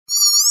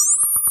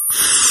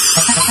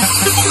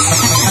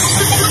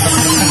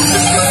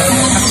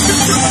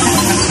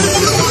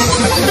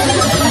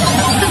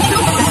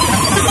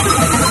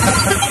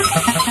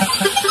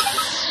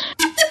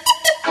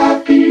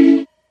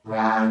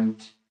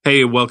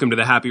Hey, welcome to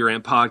the Happy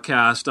Rant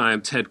podcast. I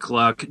am Ted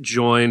Kluck,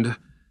 joined,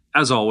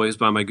 as always,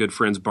 by my good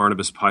friends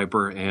Barnabas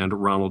Piper and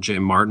Ronald J.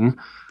 Martin.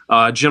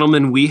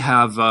 Gentlemen, we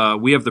have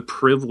the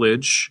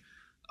privilege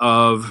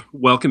of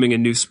welcoming a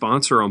new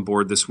sponsor on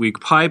board this week.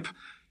 Pipe,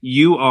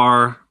 you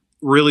are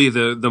really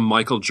the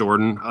Michael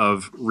Jordan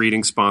of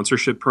reading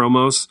sponsorship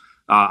promos.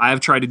 I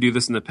have tried to do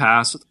this in the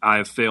past. I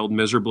have failed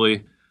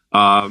miserably.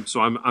 So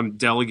I'm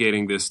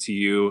delegating this to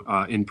you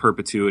in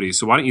perpetuity.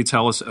 So why don't you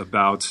tell us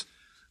about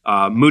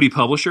Moody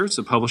Publishers,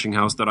 a publishing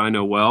house that I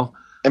know well.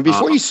 And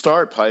before you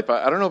start, Pipe,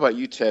 I don't know about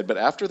you, Ted, but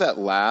after that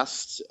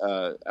last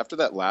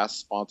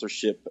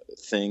sponsorship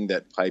thing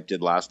that Pipe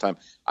did last time,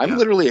 I'm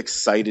literally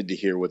excited to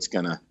hear what's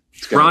gonna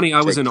Ronnie,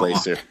 I was in place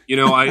awe. here. You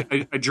know,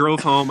 I drove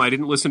home. I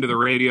didn't listen to the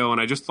radio,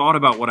 and I just thought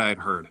about what I had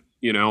heard.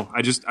 You know,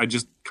 I just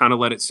kind of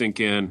let it sink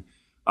in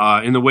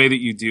the way that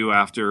you do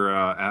after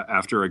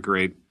a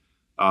great.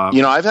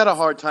 I've had a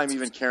hard time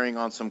even carrying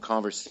on some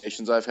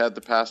conversations I've had the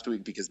past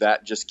week because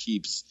that just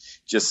keeps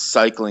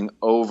cycling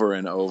over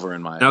and over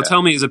in my head. Now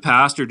tell me, as a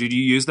pastor, did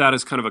you use that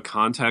as kind of a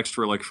context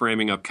for like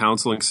framing up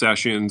counseling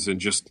sessions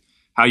and just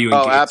how you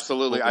engage? Oh,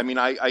 absolutely. People? I mean,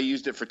 I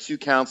used it for 2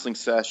 counseling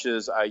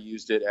sessions. I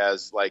used it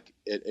as like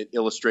an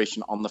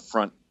illustration on the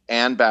front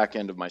and back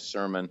end of my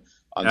sermon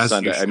on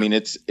Sunday. I mean,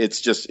 it's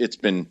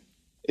just been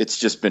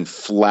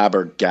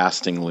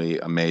flabbergastingly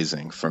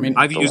amazing for me.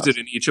 I've used it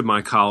in each of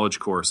my college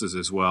courses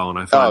as well, and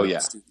I find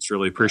that students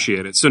really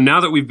appreciate it. So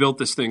now that we've built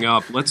this thing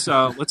up, let's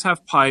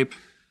have Pipe.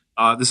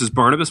 This is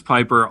Barnabas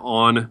Piper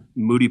on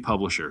Moody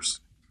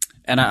Publishers.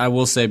 And I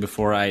will say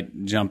before I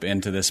jump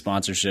into this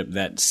sponsorship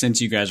that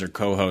since you guys are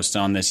co-hosts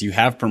on this, you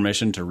have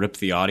permission to rip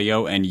the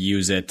audio and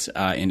use it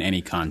in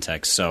any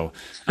context. So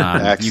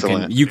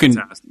excellent. You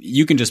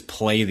can just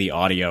play the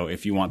audio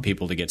if you want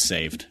people to get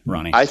saved,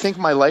 Ronnie. I think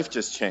my life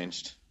just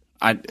changed.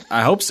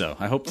 I hope so.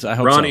 I hope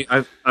Ronnie,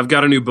 so. I've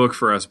got a new book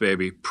for us,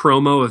 baby.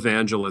 Promo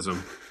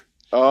Evangelism.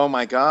 Oh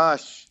my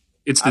gosh.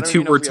 It's the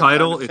 2-word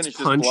title. It's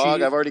punchy.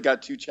 I've already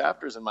got 2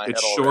 chapters in my head.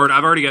 It's short.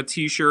 I've already got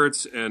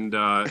T-shirts and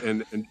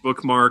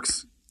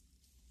bookmarks,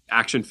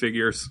 action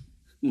figures.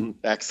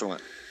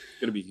 Excellent. It's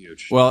gonna be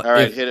huge. Well, all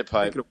right, hit it,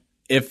 Pipe.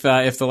 If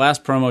the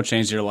last promo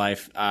changed your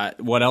life,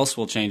 what else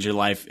will change your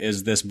life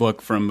is this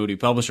book from Moody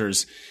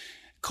Publishers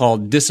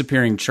called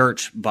Disappearing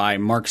Church by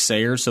Mark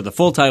Sayers. So the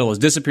full title is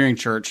Disappearing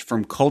Church: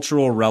 From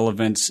Cultural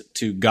Relevance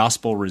to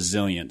Gospel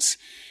Resilience.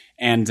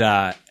 And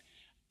I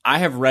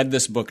have read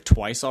this book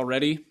twice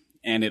already,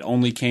 and it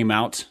only came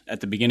out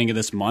at the beginning of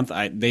this month.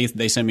 They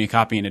sent me a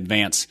copy in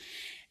advance,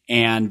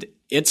 and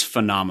it's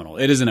phenomenal.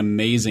 It is an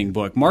amazing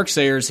book. Mark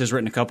Sayers has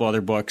written a couple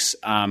other books,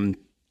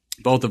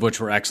 both of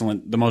which were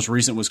excellent. The most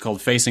recent was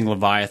called Facing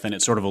Leviathan.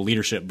 It's sort of a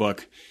leadership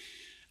book.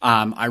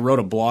 I wrote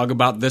a blog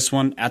about this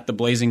one at the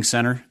Blazing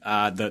Center,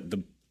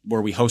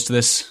 where we host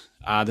this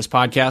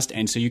podcast,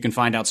 and so you can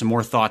find out some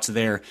more thoughts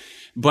there.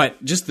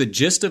 But just the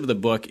gist of the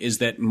book is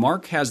that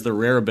Mark has the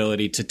rare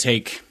ability to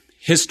take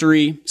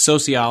history,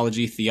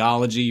 sociology,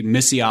 theology,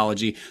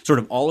 missiology, sort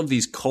of all of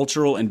these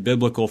cultural and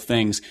biblical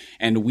things,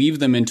 and weave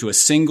them into a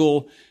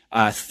single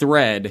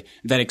thread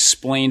that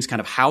explains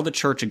kind of how the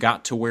church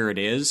got to where it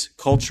is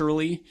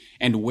culturally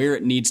and where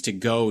it needs to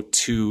go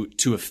to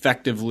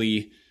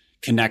effectively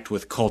connect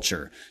with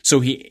culture. So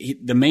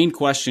the main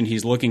question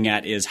he's looking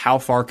at is how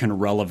far can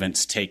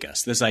relevance take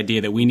us? This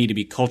idea that we need to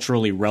be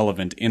culturally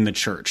relevant in the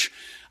church.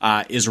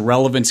 Is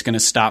relevance going to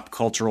stop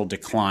cultural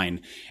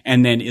decline?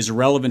 And then is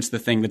relevance the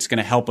thing that's going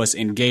to help us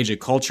engage a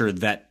culture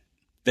that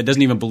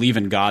doesn't even believe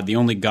in God? The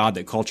only God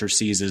that culture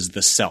sees is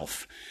the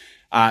self.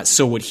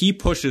 So what he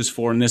pushes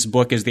for in this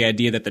book is the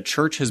idea that the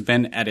church has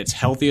been at its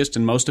healthiest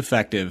and most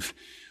effective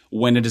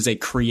when it is a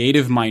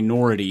creative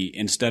minority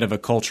instead of a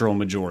cultural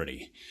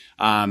majority.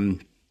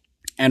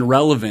 And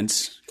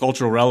relevance,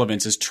 cultural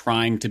relevance, is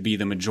trying to be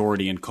the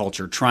majority in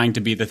culture, trying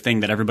to be the thing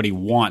that everybody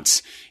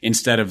wants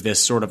instead of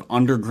this sort of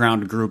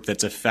underground group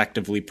that's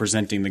effectively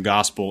presenting the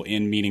gospel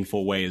in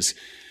meaningful ways.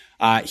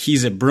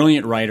 He's a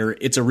brilliant writer.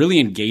 It's a really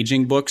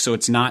engaging book, so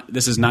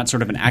this is not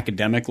sort of an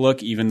academic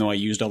look, even though I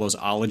used all those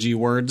ology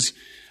words.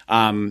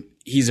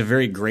 He's a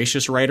very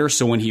gracious writer,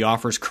 so when he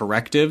offers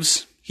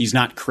correctives, he's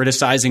not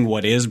criticizing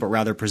what is, but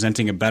rather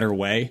presenting a better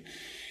way.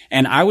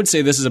 And I would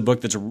say this is a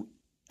book that's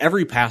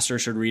every pastor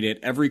should read it.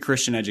 Every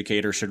Christian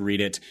educator should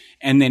read it.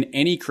 And then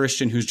any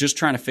Christian who's just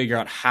trying to figure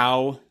out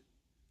how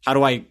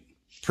do I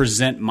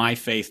present my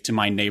faith to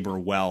my neighbor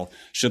well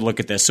should look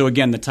at this. So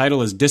again, the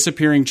title is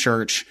Disappearing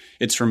Church.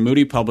 It's from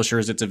Moody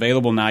Publishers. It's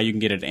available now. You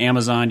can get it at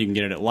Amazon. You can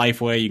get it at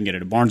Lifeway. You can get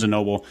it at Barnes &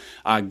 Noble.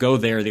 Go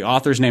there. The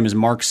author's name is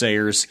Mark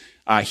Sayers.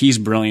 He's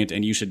brilliant,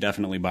 and you should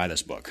definitely buy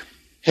this book.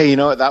 Hey, you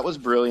know what? That was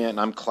brilliant.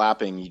 I'm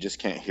clapping. You just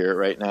can't hear it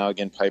right now.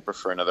 Again, Piper,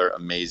 for another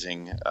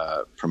amazing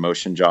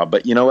promotion job.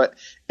 But you know what?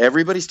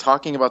 Everybody's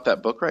talking about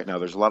that book right now.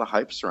 There's a lot of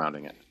hype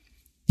surrounding it.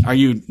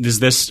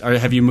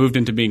 Have you moved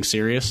into being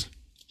serious?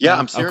 Yeah,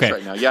 I'm serious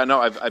right now. Yeah,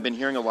 no, I've been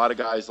hearing a lot of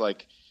guys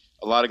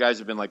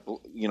have been like,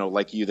 you know,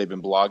 like you, they've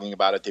been blogging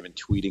about it. They've been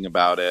tweeting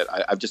about it.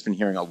 I've just been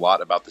hearing a lot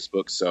about this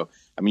book. So,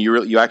 I mean,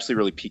 you actually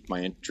really piqued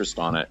my interest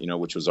on it, you know,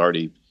 which was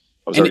already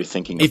I was already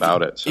thinking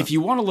about it. So. If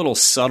you want a little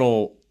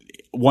subtle,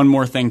 one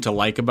more thing to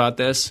like about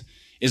this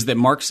is that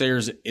Mark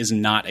Sayers is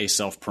not a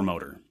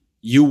self-promoter.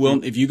 You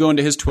will, if you go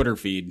into his Twitter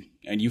feed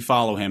and you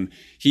follow him,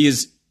 he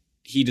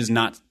does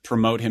not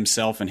promote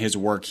himself and his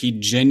work. He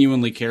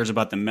genuinely cares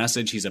about the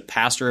message. He's a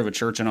pastor of a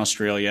church in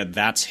Australia.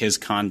 That's his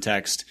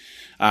context.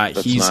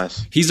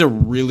 Nice. He's a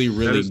really,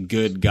 really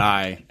good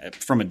guy.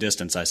 From a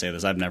distance, I say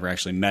this. I've never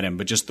actually met him,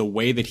 but just the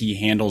way that he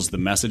handles the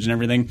message and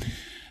everything,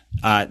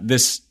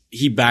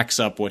 he backs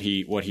up what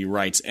he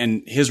writes,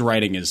 and his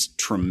writing is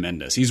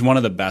tremendous. He's one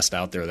of the best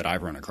out there that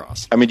I've run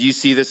across. I mean, do you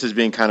see this as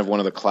being kind of one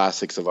of the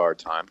classics of our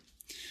time?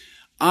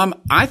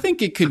 I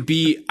think it could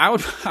be. I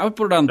would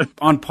put it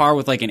on par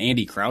with like an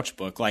Andy Crouch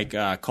book, like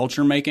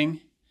Culture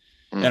Making.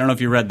 I don't know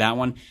if you read that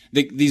one.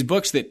 These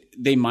books that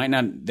they might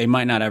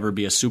not ever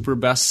be a super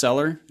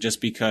bestseller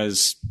just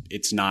because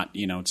it's not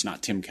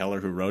Tim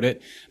Keller who wrote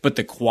it, but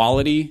the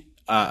quality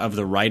of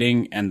the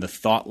writing and the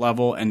thought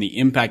level and the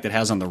impact it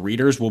has on the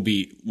readers will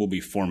be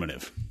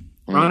formative.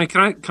 Ronnie,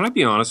 can I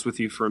be honest with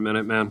you for a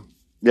minute, man?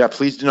 Yeah,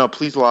 please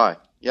lie.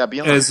 Yeah,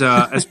 be honest.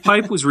 As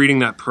Pipe was reading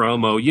that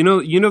promo, you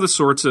know the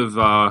sorts of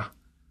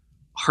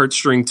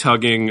heartstring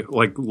tugging,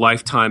 like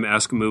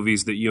Lifetime-esque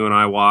movies that you and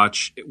I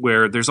watch,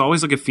 where there's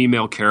always like a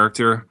female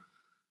character,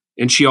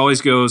 and she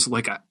always goes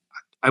like,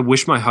 "I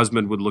wish my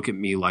husband would look at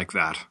me like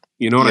that."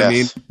 You know what I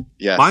mean?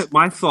 Yes.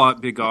 My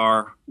thought, Big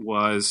R,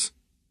 was,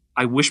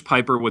 I wish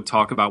Piper would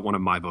talk about one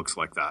of my books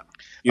like that.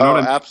 You know what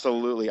I mean?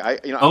 Absolutely. I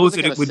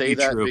wasn't going to say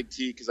that, true. Big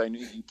T, because I knew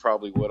you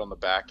probably would on the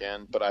back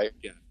end. But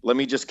let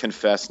me just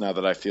confess now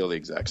that I feel the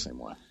exact same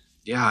way.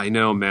 Yeah, I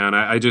know, man.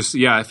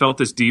 I felt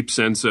this deep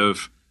sense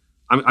of,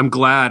 I'm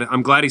glad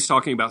he's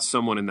talking about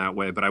someone in that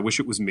way, but I wish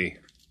it was me.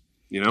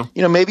 You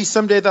know, maybe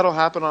someday that'll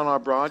happen on our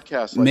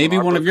broadcast. Like maybe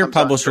one of your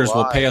publishers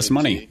will pay us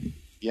money.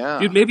 Yeah,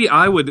 dude. Maybe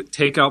I would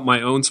take out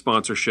my own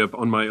sponsorship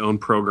on my own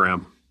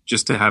program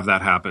just to have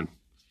that happen.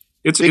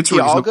 It's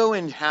I'll go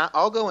in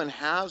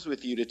halves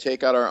with you to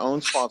take out our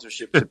own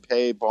sponsorship to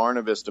pay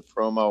Barnabas to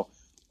promo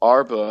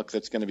our book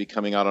that's going to be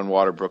coming out on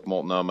Waterbrook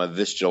Multnomah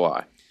this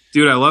July.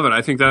 Dude, I love it.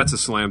 I think that's a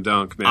slam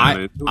dunk,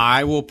 man.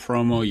 I will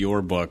promo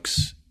your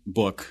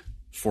book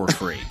for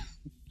free.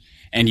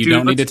 And you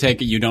don't need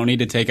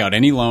to take out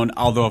any loan,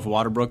 although if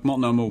Waterbrook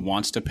Multnomah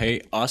wants to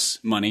pay us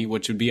money,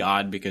 which would be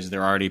odd because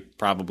they're already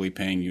probably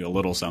paying you a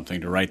little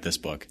something to write this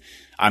book,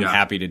 I'm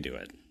happy to do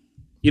it.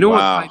 You know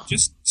what?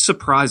 Just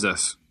surprise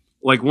us.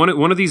 Like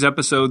one of these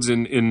episodes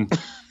in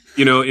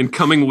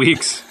coming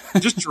weeks,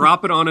 just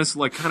drop it on us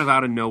like kind of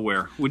out of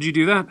nowhere. Would you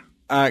do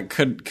that?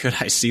 Could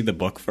I see the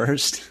book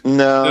first?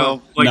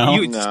 No.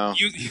 You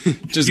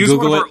just use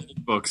Google one of it. our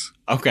old books.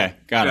 Okay,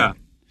 got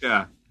it.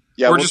 Yeah.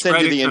 We'll just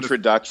send you the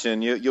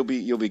introduction. You'll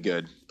be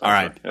good. All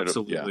right,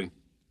 absolutely. Yeah.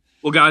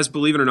 Well, guys,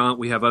 believe it or not,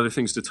 we have other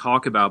things to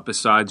talk about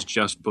besides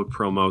just book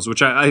promos,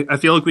 which I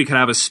feel like we could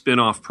have a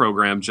spin-off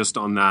program just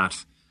on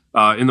that.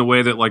 In the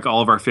way that like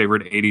all of our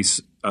favorite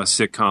 80s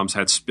sitcoms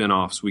had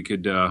spin-offs, we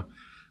could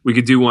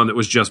do one that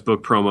was just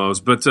book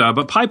promos.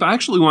 But Pipe, I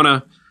actually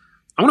want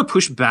to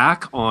push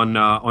back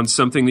on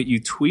something that you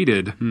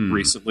tweeted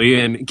recently,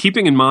 and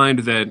keeping in mind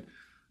that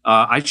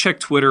I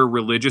check Twitter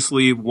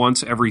religiously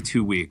once every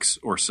 2 weeks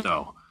or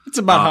so. That's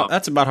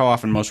about how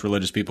often most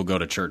religious people go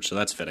to church, so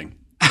that's fitting.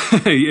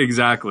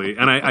 Exactly,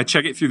 and I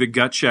check it through the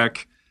Gut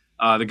Check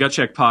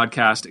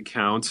podcast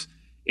account,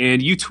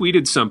 and you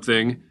tweeted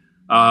something.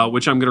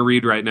 Which I'm going to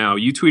read right now.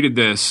 You tweeted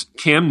this.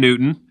 Cam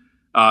Newton,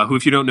 who,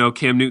 if you don't know,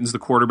 Cam Newton's the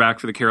quarterback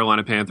for the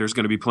Carolina Panthers,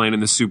 going to be playing in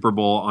the Super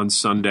Bowl on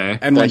Sunday.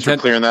 And thanks for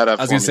clearing that up.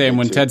 I was going to say, and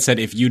when Ted said,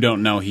 if you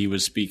don't know, he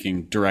was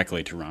speaking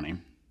directly to Ronnie.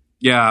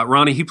 Yeah,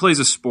 Ronnie, he plays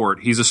a sport.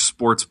 He's a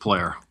sports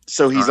player.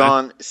 So he's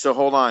on. So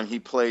hold on. He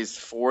plays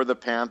for the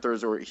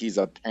Panthers, or he's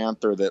a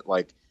Panther that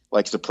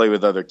likes to play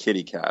with other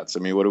kitty cats. I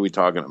mean, what are we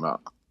talking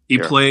about? He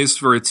plays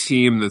for a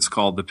team that's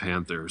called the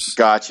Panthers.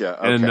 Gotcha.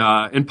 Okay.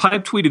 And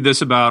Pipe tweeted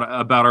this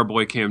about our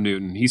boy Cam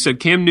Newton. He said,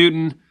 Cam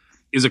Newton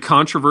is a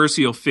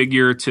controversial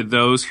figure to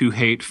those who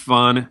hate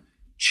fun,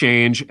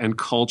 change, and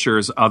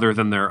cultures other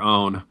than their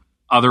own.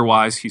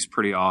 Otherwise, he's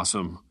pretty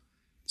awesome.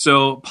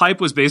 So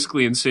Pipe was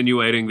basically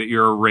insinuating that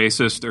you're a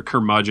racist, a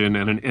curmudgeon,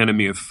 and an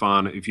enemy of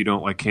fun if you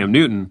don't like Cam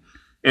Newton.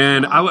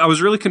 And I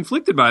was really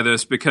conflicted by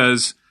this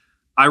because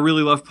I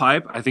really love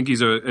Pipe. I think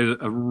he's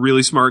a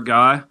really smart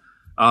guy.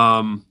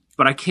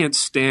 But I can't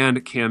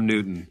stand Cam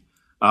Newton.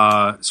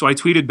 So I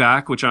tweeted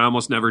back, which I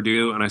almost never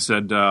do, and I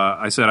said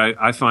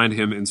I find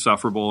him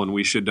insufferable, and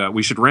we should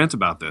rant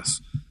about this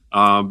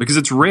because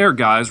it's rare,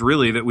 guys,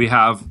 really, that we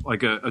have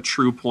like a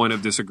true point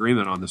of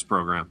disagreement on this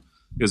program.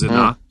 Is it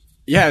not?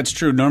 Yeah, it's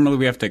true. Normally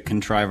we have to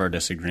contrive our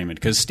disagreement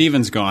because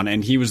Steven's gone,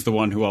 and he was the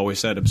one who always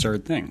said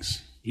absurd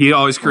things. He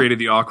always created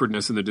the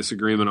awkwardness and the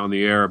disagreement on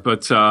the air,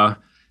 but.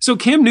 So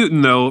Cam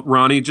Newton, though,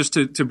 Ronnie, just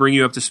to bring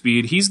you up to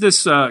speed, he's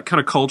this kind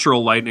of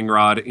cultural lightning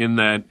rod in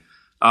that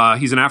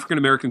he's an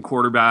African-American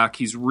quarterback.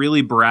 He's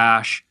really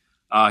brash.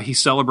 He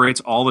celebrates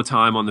all the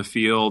time on the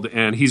field,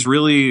 and he's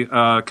really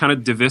kind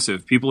of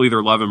divisive. People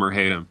either love him or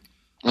hate him.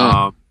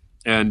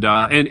 And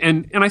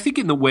I think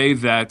in the way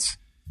that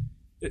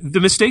the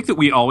mistake that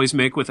we always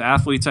make with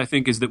athletes, I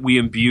think, is that we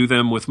imbue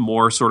them with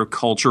more sort of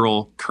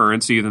cultural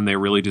currency than they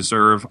really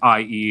deserve,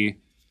 i.e.,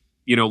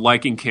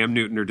 liking Cam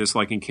Newton or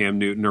disliking Cam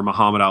Newton or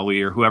Muhammad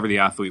Ali or whoever the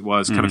athlete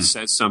was kind of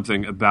says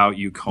something about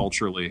you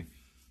culturally.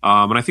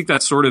 And I think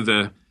that's sort of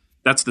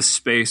that's the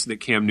space that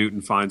Cam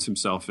Newton finds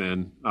himself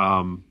in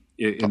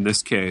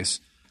this case.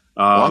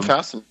 Well, I'm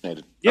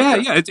fascinated.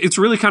 Yeah, it's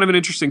really kind of an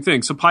interesting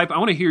thing. So, Pipe, I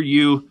want to hear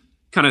you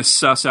kind of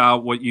suss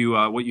out what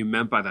you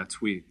meant by that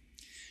tweet.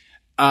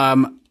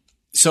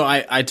 So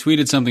I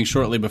tweeted something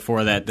shortly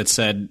before that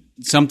said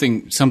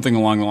something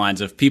along the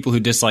lines of people who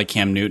dislike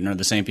Cam Newton are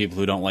the same people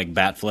who don't like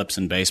bat flips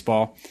in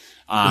baseball.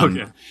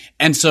 Okay.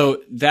 And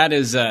so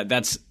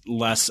that's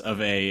less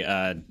of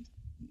a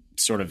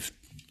sort of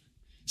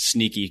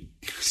sneaky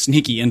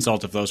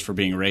insult of those for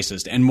being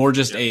racist, and more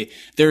just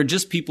there are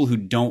just people who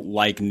don't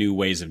like new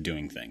ways of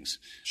doing things.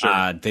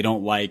 Sure. They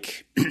don't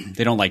like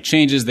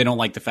changes. They don't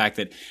like the fact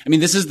that,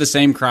 this is the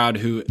same crowd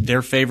who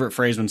their favorite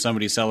phrase when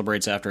somebody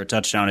celebrates after a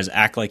touchdown is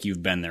 "act like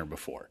you've been there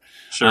before."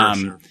 Sure.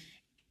 And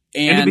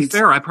to be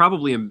fair, I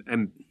probably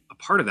am a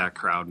part of that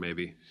crowd,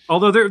 maybe.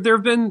 Although there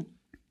have been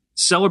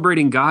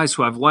celebrating guys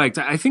who I've liked.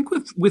 I think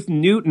with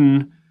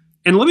Newton.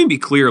 And let me be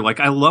clear,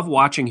 I love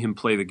watching him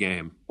play the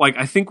game.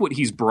 I think what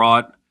he's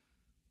brought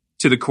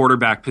to the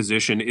quarterback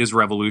position is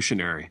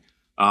revolutionary.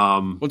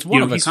 Well, it's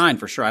one of a kind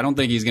for sure. I don't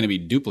think he's going to be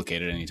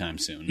duplicated anytime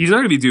soon. He's not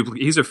going to be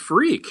duplicated. He's a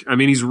freak.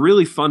 He's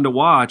really fun to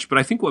watch, but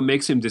I think what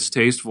makes him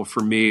distasteful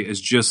for me is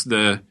just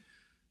the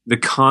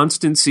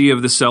constancy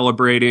of the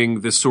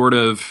celebrating, the sort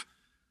of,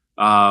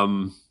 I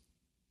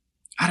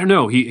don't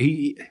know,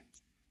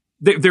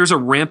 there's a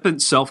rampant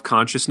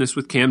self-consciousness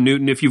with Cam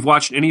Newton. If you've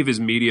watched any of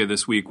his media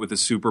this week with the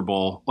Super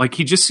Bowl,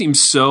 he just seems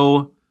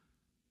so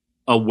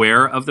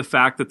aware of the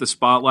fact that the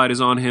spotlight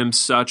is on him,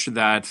 such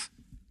that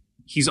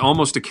he's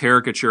almost a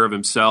caricature of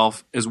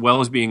himself, as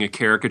well as being a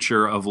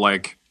caricature of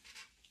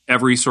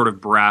every sort of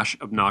brash,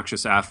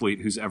 obnoxious athlete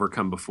who's ever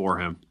come before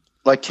him.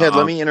 Ted,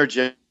 let me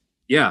interject.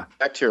 Yeah.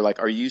 Back here,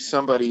 are you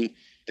somebody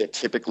that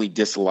typically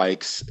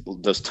dislikes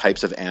those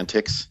types of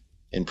antics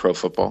in pro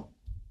football?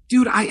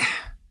 Dude,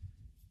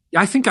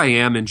 I think I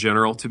am in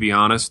general, to be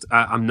honest.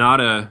 I'm not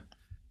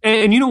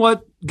and you know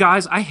what,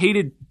 guys? I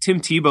hated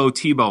Tim Tebow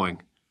Tebowing.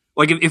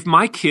 If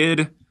my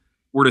kid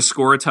were to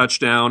score a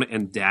touchdown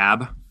and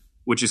dab,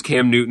 which is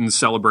Cam Newton's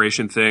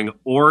celebration thing,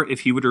 or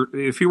if he were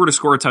to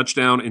score a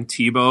touchdown and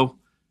Tebow,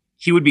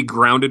 he would be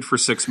grounded for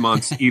 6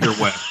 months either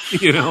way.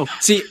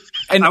 See,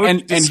 and I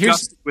would be and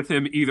disgusted with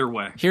him either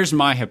way. Here's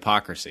my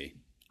hypocrisy.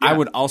 Yeah. I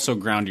would also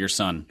ground your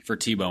son for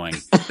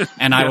Tebowing,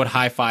 and I would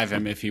high-five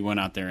him if he went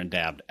out there and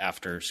dabbed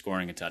after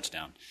scoring a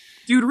touchdown.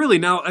 Dude, really?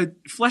 Now,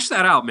 flesh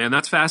that out, man.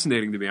 That's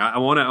fascinating to me. I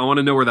want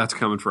to know where that's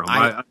coming from.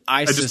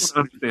 I just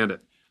don't understand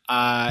it.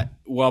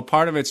 Well,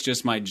 part of it's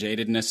just my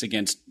jadedness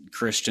against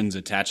Christians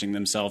attaching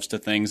themselves to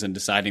things and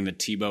deciding that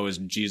Tebow is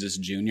Jesus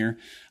Jr. And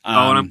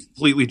I'm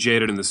completely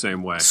jaded in the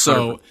same way.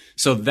 So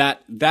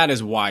that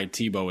is why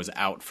Tebow is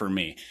out for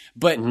me.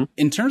 But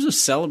in terms of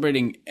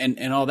celebrating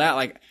and all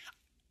that,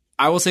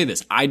 I will say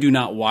this: I do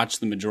not watch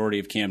the majority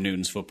of Cam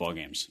Newton's football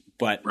games,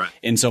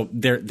 and so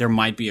there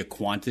might be a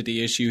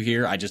quantity issue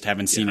here. I just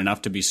haven't seen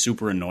enough to be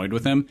super annoyed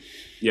with him.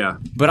 Yeah,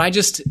 but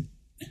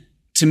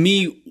to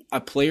me,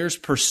 a player's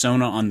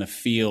persona on the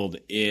field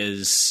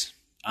is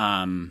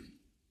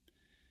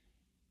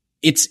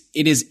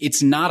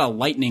it's not a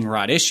lightning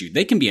rod issue.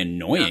 They can be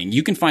annoying. Yeah.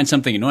 You can find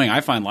something annoying. I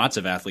find lots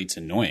of athletes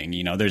annoying.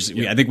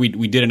 I think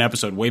we did an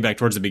episode way back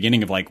towards the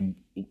beginning of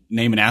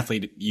name an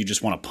athlete you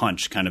just want to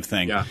punch kind of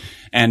thing. Yeah.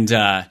 And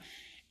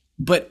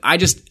but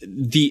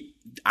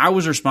I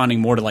was responding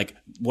more to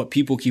what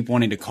people keep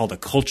wanting to call the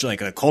culture,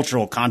 a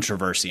cultural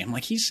controversy. I'm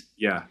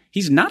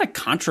he's not a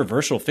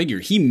controversial figure.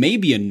 He may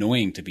be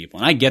annoying to people,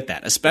 and I get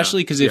that,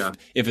 especially because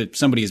if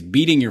somebody is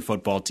beating your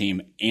football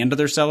team and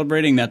they're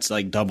celebrating, that's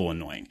double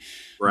annoying.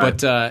 Right.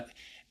 But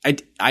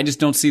I just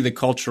don't see the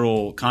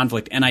cultural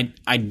conflict, and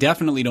I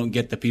definitely don't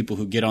get the people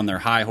who get on their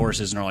high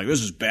horses and are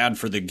this is bad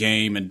for the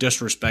game and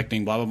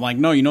disrespecting blah blah blah.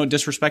 No, it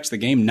disrespects the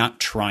game,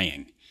 not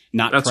trying.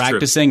 That's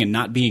practicing true. And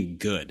not being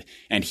good.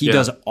 And he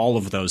does all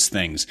of those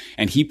things.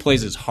 And he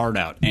plays his heart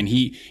out. And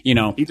he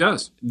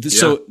does.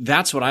 So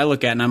that's what I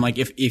look at. And I'm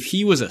if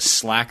he was a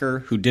slacker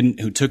who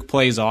took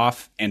plays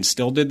off and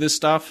still did this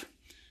stuff,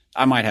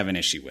 I might have an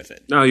issue with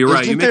it. No, you're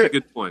right. You make a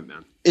good point,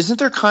 man. Isn't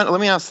there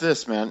let me ask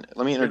this, man.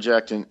 Let me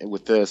interject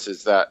with this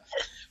is that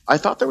I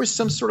thought there was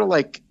some sort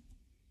of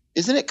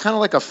isn't it kind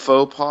of like a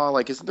faux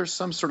pas? Isn't there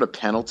some sort of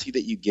penalty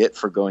that you get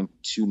for going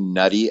too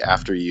nutty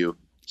after you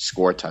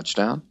score a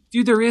touchdown?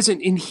 Dude, there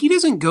isn't, and he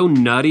doesn't go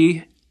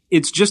nutty.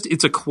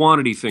 It's a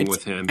quantity thing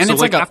with him, and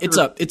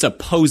so it's a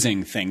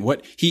posing thing.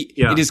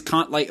 It is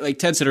like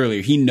Ted said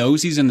earlier. He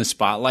knows he's in the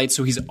spotlight,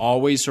 so he's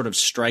always sort of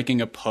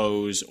striking a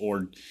pose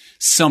or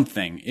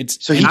something. He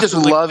just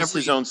loves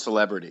his own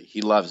celebrity.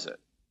 He loves it,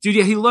 dude.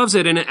 Yeah, he loves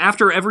it. And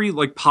after every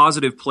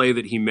positive play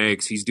that he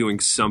makes, he's doing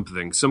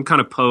something, some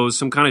kind of pose,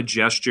 some kind of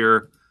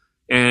gesture.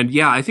 And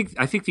yeah, I think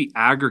the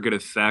aggregate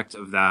effect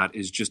of that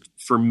is just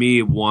for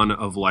me one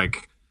of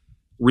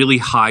really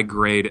high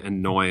grade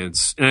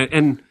annoyance.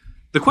 And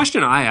the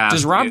question I ask,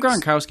 does Rob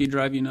Gronkowski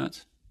drive you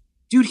nuts?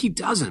 Dude, he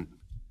doesn't.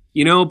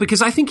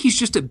 Because I think he's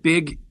just a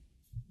big,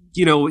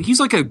 he's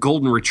like a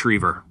golden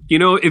retriever.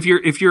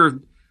 If your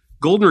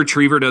golden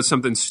retriever does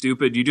something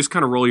stupid, you just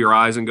kind of roll your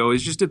eyes and go,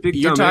 "It's just a big."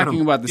 You're dumb talking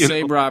animal. about the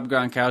same Rob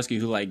Gronkowski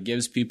who like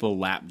gives people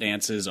lap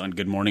dances on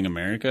Good Morning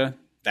America.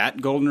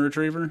 That golden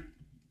retriever.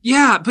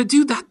 Yeah, but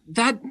dude,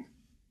 that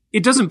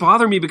it doesn't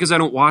bother me because I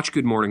don't watch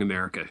Good Morning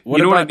America.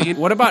 What I mean?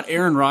 What about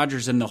Aaron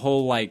Rodgers and the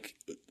whole like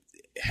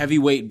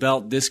heavyweight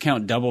belt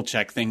discount double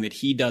check thing that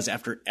he does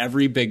after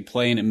every big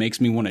play, and it makes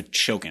me want to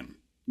choke him.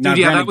 Now,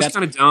 dude, that was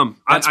kind of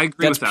dumb. I agree with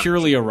that. That's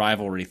purely a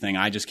rivalry thing.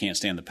 I just can't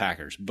stand the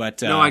Packers.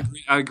 But no, I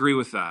agree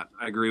with that.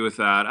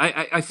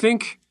 I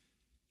think,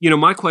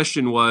 my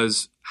question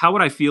was, how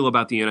would I feel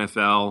about the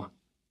NFL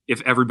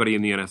if everybody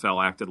in the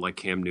NFL acted like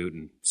Cam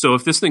Newton? So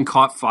if this thing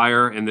caught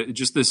fire and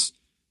just this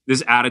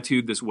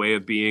attitude, this way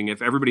of being,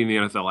 if everybody in the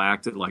NFL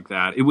acted like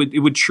that, it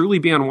would truly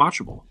be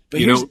unwatchable.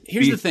 But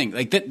here's the thing,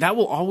 like that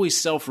will always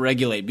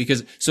self-regulate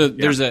because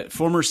there's a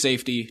former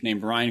safety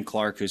named Ryan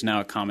Clark who's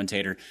now a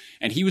commentator,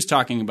 and he was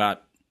talking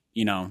about,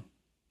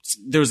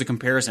 there was a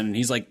comparison, and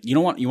he's like, you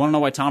want to know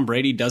why Tom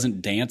Brady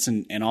doesn't dance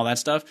and all that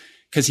stuff?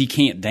 Because he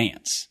can't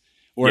dance.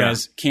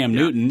 Whereas Cam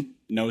Newton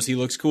knows he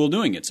looks cool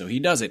doing it, so he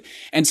does it.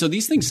 And so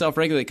these things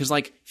self-regulate because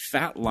like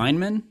fat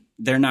linemen,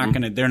 they're not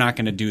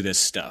gonna do this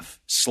stuff.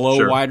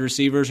 Slow wide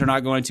receivers are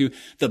not going to.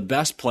 The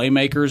best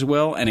playmakers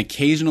will, and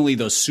occasionally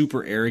those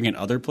super arrogant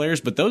other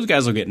players. But those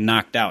guys will get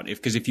knocked out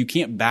because if you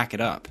can't back it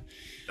up,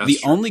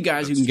 only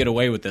guys who can get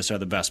away with this are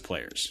the best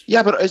players.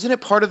 Yeah, but isn't it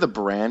part of the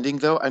branding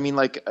though? I mean,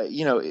 like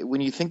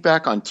when you think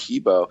back on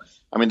Tebow,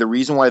 I mean, the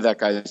reason why that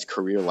guy's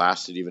career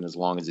lasted even as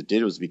long as it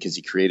did was because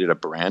he created a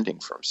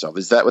branding for himself.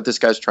 Is that what this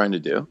guy's trying to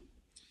do?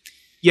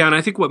 Yeah, and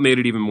I think what made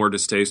it even more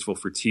distasteful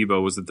for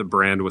Tebow was that the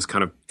brand was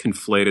kind of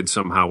conflated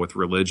somehow with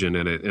religion,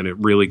 and it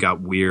really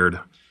got weird.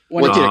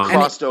 It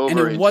crossed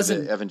over into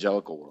the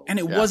evangelical world. And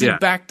it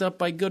wasn't backed up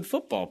by good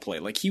football play.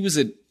 Like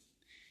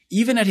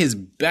even at his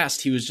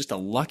best, he was just a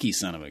lucky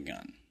son of a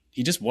gun.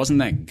 He just wasn't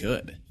that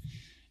good.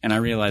 And I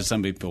realize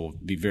some people will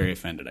be very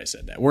offended I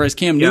said that. Whereas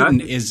Cam Newton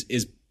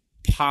is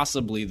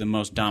possibly the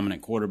most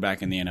dominant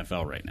quarterback in the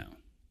NFL right now.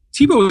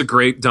 Tebow was a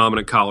great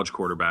dominant college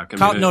quarterback. In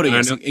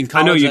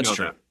college, that's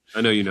true. I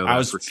know you know that. I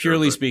was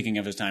purely speaking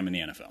of his time in the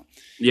NFL.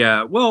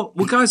 Yeah. Well,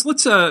 guys,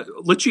 let's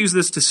use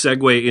this to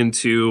segue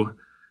into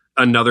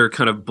another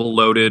kind of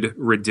bloated,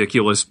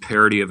 ridiculous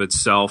parody of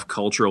itself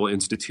cultural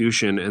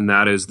institution, and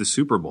that is the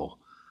Super Bowl.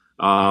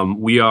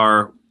 We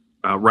are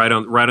right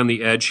on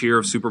the edge here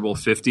of Super Bowl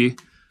 50.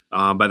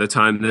 By the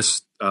time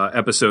this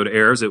episode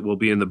airs, it will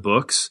be in the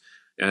books,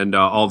 and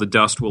all the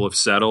dust will have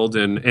settled.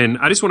 And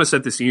I just want to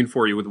set the scene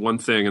for you with one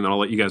thing, and then I'll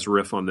let you guys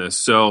riff on this.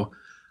 So.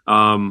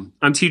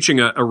 I'm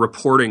teaching a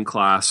reporting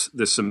class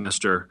this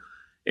semester,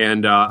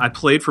 and I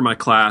played for my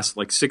class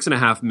like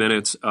 6.5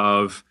 minutes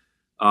of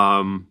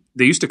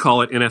they used to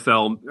call it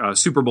NFL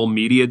Super Bowl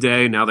Media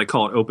Day. Now they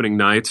call it opening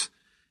night.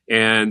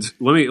 And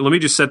let me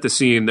just set the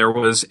scene. There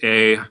was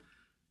a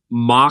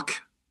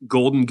mock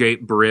Golden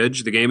Gate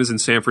Bridge. The game is in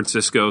San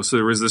Francisco, so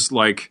there was this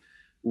like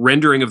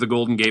rendering of the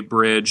Golden Gate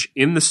Bridge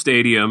in the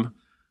stadium.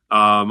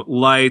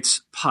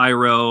 Lights,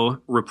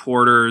 pyro,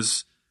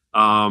 reporters.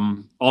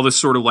 All this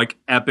sort of like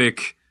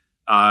epic,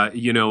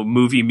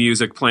 movie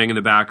music playing in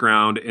the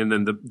background, and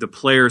then the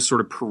players sort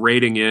of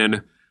parading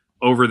in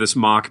over this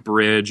mock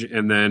bridge,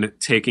 and then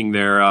taking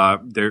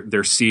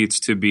their seats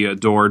to be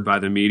adored by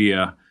the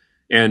media.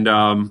 And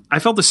I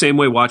felt the same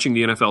way watching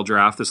the NFL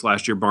draft this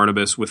last year,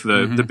 Barnabas, with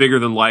the bigger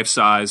than life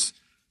size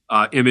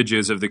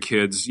images of the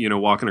kids,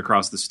 walking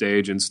across the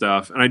stage and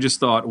stuff. And I just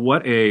thought,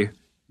 what a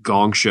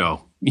gong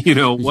show!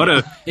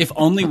 If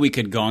only we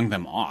could gong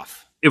them off.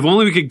 If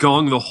only we could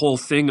gong the whole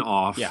thing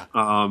off. Yeah.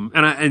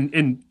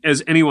 And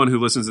as anyone who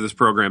listens to this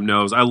program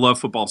knows, I love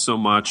football so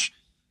much.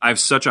 I have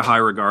such a high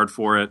regard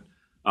for it.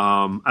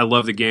 I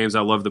love the games.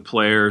 I love the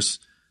players.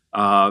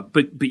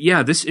 But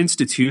yeah, this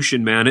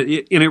institution, man,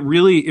 it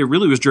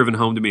really was driven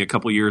home to me a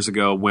couple years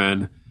ago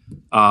when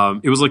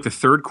it was like the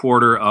third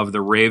quarter of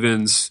the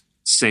Ravens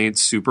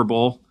Saints Super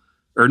Bowl,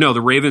 or no,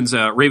 the Ravens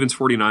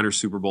 49ers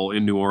Super Bowl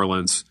in New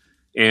Orleans,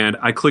 and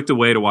I clicked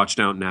away to watch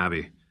Downton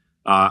Abbey.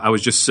 I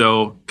was just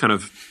so kind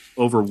of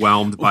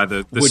overwhelmed by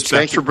the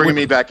thanks for bringing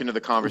me back into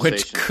the conversation.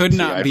 Which could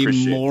not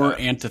be more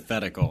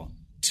antithetical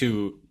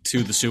to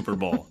the Super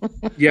Bowl.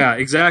 Yeah,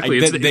 exactly.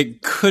 They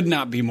could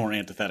not be more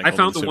antithetical. I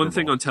found the one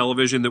thing on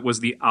television that was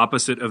the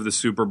opposite of the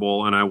Super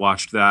Bowl, and I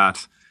watched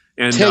that.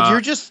 And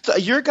Ted,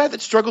 you're a guy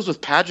that struggles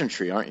with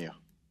pageantry, aren't you?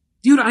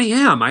 Dude, I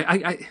am.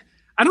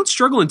 I don't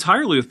struggle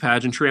entirely with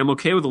pageantry. I'm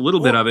okay with a little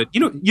bit of it. You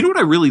know what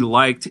I really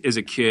liked as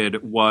a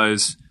kid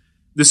was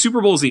the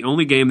Super Bowl is the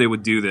only game they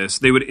would do this.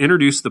 They would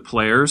introduce the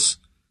players,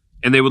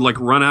 and they would like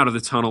run out of the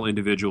tunnel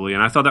individually.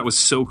 And I thought that was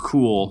so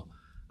cool,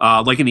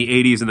 like in the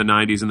 80s and the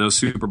 90s and those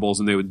Super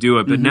Bowls, and they would do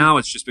it. But now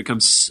it's just become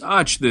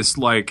such this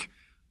like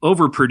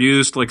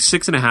overproduced, like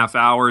 6.5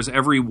 hours,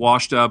 every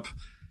washed up,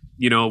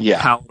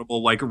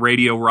 palatable, like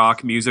radio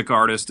rock music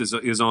artist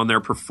is on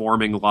there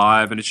performing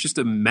live, and it's just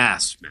a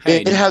mess, man.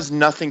 It has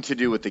nothing to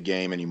do with the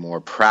game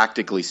anymore,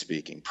 practically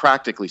speaking.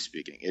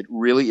 It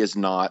really is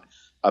not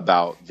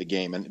about the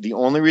game. And the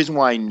only reason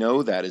why I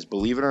know that is,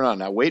 believe it or not,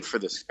 now wait for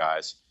this,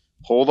 guys.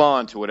 Hold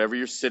on to whatever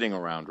you're sitting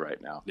around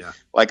right now. Yeah.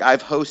 Like,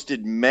 I've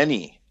hosted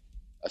many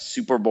a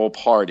Super Bowl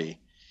party,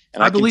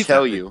 and I can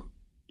tell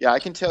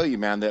you,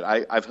 man, that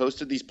I've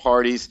hosted these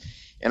parties,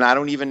 and I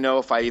don't even know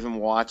if I even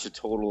watch a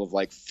total of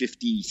like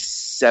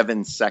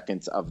 57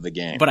 seconds of the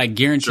game. But I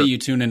guarantee you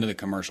tune into the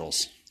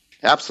commercials.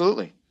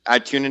 Absolutely. I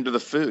tune into the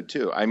food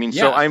too. I mean,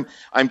 so I'm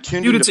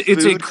tuned into food,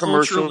 it's a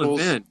commercials, cultural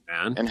event,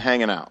 man, and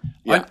hanging out.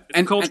 Yeah, it's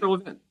a cultural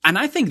event. And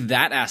I think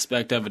that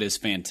aspect of it is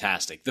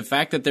fantastic. The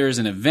fact that there is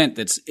an event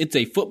it's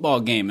a football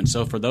game, and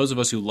so for those of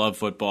us who love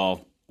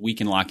football, we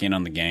can lock in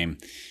on the game.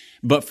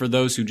 But for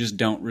those who just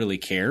don't really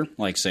care,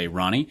 like say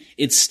Ronnie,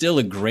 it's still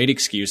a great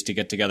excuse to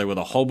get together with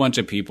a whole bunch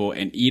of people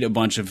and eat a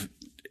bunch of,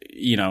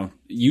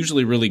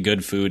 usually really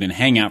good food and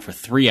hang out for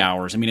 3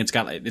 hours. I mean, it's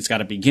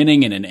got a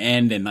beginning and an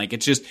end, and like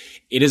it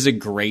is a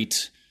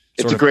great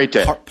it's a great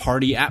day.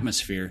 Party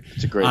atmosphere.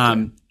 It's a great day.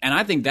 And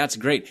I think that's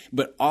great.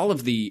 But all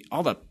the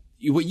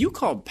what you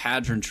call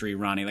pageantry,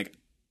 Ronnie, like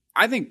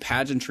I think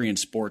pageantry and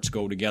sports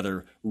go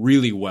together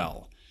really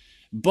well.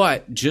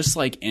 But just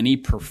like any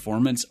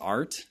performance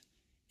art,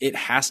 it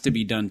has to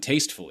be done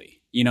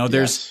tastefully.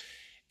 There's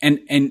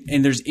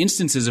and there's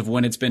instances of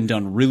when it's been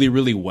done really,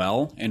 really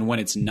well and when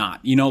it's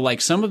not.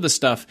 Like some of the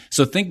stuff.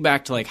 So think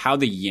back to like how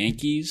the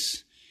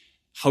Yankees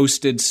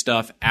hosted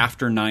stuff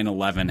after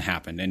 9/11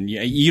 happened. And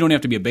you don't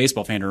have to be a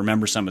baseball fan to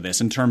remember some of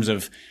this in terms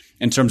of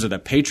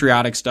the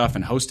patriotic stuff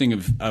and hosting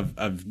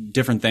of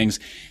different things.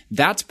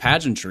 That's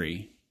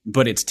pageantry,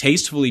 but it's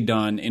tastefully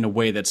done in a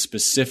way that's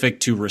specific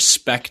to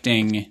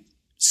respecting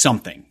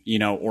something,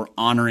 or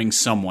honoring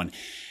someone.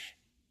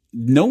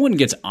 No one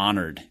gets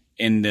honored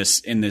in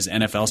this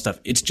NFL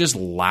stuff. It's just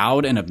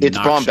loud and obnoxious.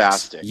 It's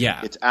bombastic.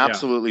 Yeah, it's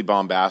absolutely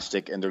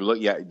bombastic, and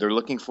they're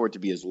looking for it to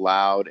be as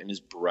loud and as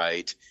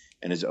bright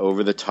and as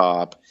over the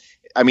top.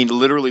 I mean,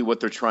 literally, what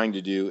they're trying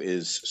to do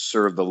is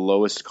serve the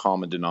lowest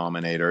common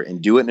denominator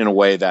and do it in a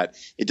way that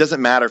it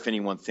doesn't matter if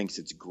anyone thinks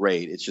it's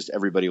great. It's just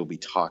everybody will be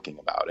talking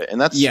about it,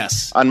 and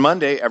that's on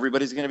Monday.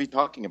 Everybody's going to be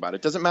talking about it.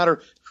 It doesn't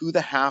matter who the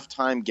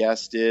halftime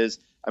guest is.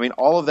 I mean,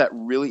 all of that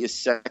really is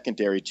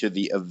secondary to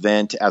the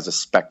event as a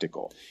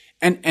spectacle.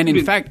 And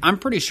in fact, I'm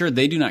pretty sure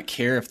they do not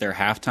care if their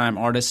halftime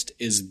artist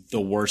is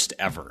the worst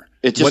ever.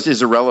 It just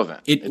is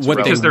irrelevant.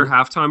 Because their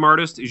halftime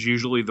artist is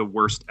usually the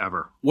worst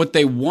ever. What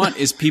they want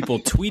is people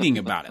tweeting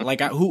about it.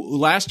 Like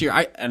last year,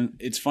 and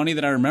it's funny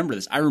that I remember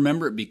this. I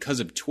remember it because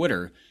of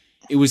Twitter.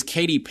 It was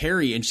Katy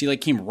Perry, and she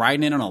like came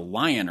riding in on a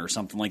lion or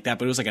something like that.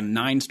 But it was like a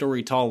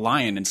 9-story tall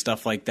lion and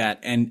stuff like that.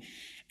 And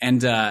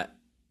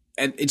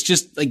it's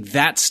just like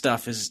that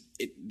stuff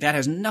that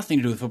has nothing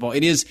to do with football.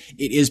 It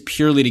is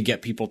purely to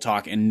get people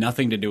talk and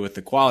nothing to do with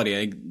the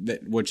quality.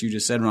 What you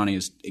just said, Ronnie,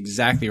 is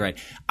exactly right.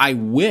 I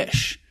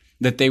wish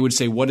that they would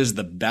say, what is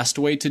the best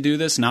way to do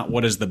this, not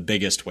what is the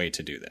biggest way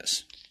to do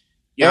this.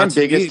 Yeah, and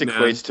biggest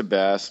equates to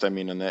best. I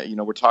mean, and that,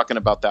 we're talking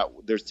about that.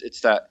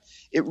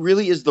 It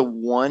really is the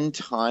one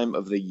time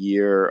of the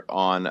year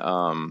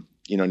on,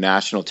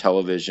 national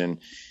television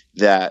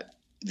that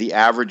the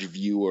average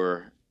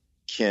viewer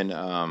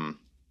can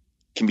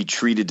be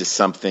treated to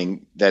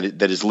something that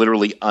is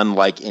literally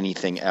unlike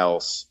anything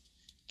else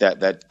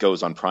that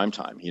goes on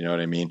primetime. You know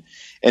what I mean?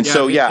 And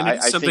I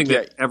something think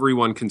that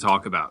everyone can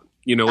talk about.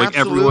 Like absolutely.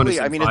 Everyone is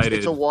invited. I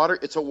mean,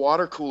 it's a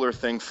water cooler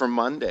thing for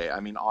Monday. I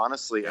mean,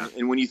 honestly,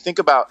 and when you think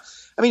about,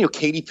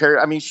 Katy Perry.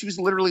 I mean, she was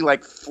literally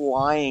like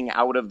flying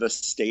out of the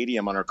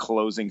stadium on her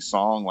closing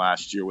song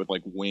last year with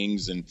like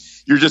wings, and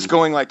you're just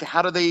going like,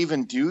 how do they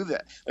even do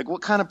that? Like,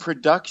 what kind of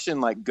production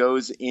like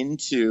goes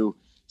into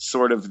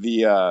sort of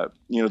the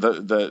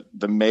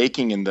the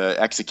making and the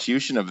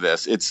execution of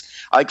this? It's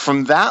like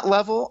from that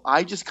level,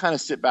 I just kind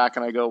of sit back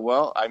and I go,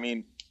 well, I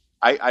mean,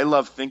 I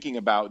love thinking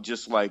about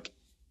just like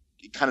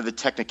kind of the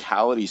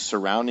technicalities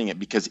surrounding it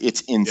because it's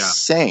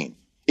insane.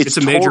 Yeah. It's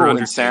a major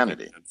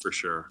insanity for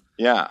sure.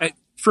 Yeah.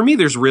 For me,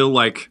 there's real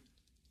like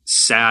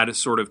sad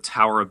sort of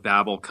Tower of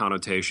Babel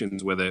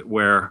connotations with it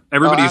where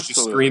everybody's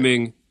just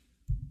screaming,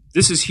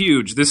 this is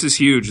huge,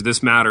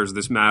 this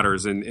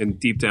matters. And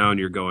deep down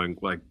you're going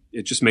like,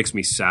 it just makes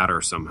me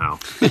sadder somehow.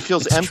 It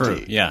feels empty.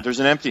 True. Yeah.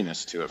 There's an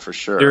emptiness to it for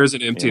sure. There is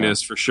an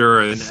emptiness for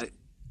sure. And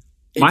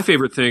my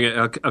favorite thing,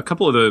 a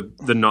couple of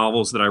the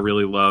novels that I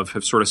really love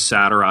have sort of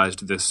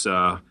satirized this.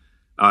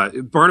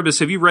 Barnabas,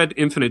 have you read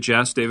Infinite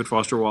Jest, David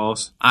Foster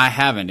Wallace? I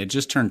haven't. It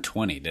just turned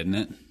 20, didn't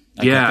it?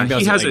 I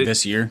think he has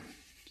this year.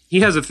 He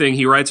has a thing.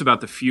 He writes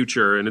about the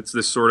future, and it's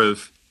this sort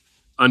of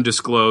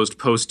undisclosed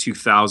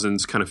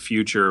post-2000s kind of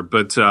future.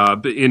 But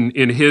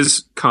in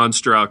his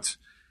construct,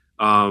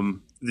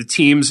 the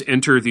teams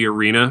enter the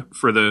arena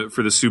for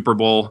the Super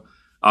Bowl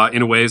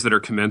in ways that are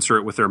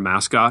commensurate with their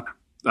mascot.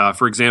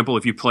 For example,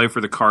 if you play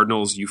for the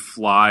Cardinals, you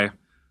fly.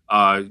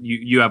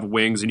 You have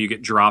wings and you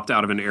get dropped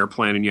out of an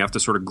airplane and you have to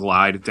sort of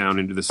glide down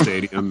into the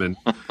stadium. And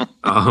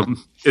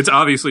It's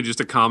obviously just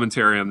a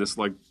commentary on this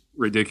like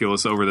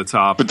ridiculous, over the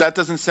top. But that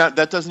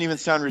doesn't even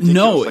sound ridiculous.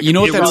 No, like, you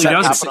know what really that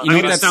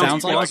doesn't.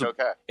 sounds like?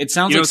 Okay. It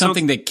sounds like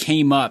something that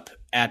came up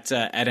at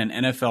an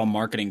NFL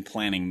marketing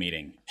planning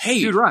meeting. Hey,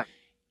 dude, right?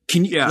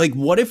 Can you like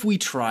what if we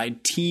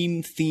tried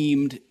team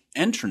themed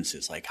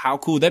entrances? Like how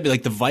cool would that be?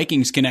 Like the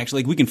Vikings can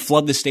actually, like, we can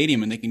flood the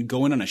stadium and they can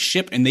go in on a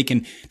ship and they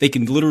can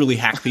literally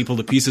hack people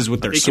to pieces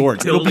with their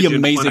swords. It'll be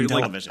amazing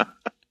television.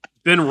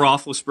 Ben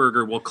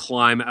Roethlisberger will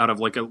climb out of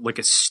like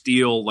a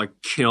steel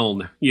like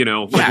kiln, you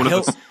know.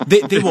 Like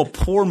they will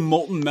pour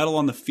molten metal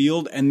on the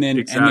field and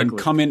then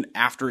come in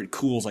after it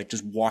cools, like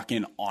just walk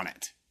in on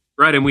it.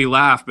 Right, and we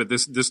laugh, but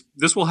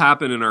this will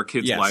happen in our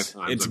kids'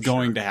 lifetimes. It's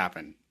going to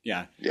happen.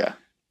 Yeah. Yeah.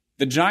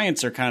 The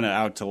Giants are kind of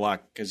out of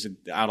luck because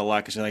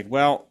they're like,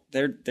 well,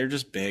 they're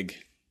just big.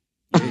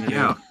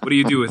 Yeah. What do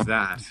you do with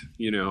that?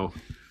 You know,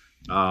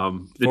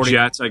 the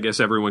Jets. I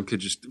guess everyone could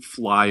just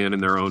fly in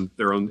their own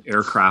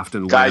aircraft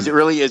and guys. land. It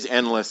really is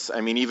endless.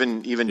 I mean,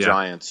 even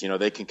Giants. You know,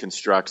 they can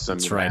construct some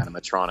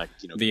animatronic.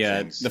 You know,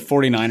 the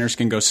 49ers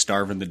can go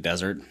starve in the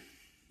desert.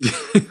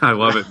 I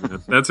love it,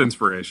 man. That's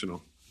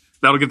inspirational.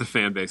 That'll get the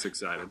fan base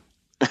excited.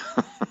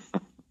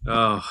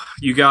 Oh,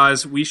 you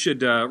guys, we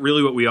should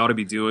really what we ought to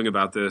be doing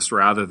about this,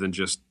 rather than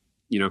just,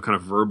 you know, kind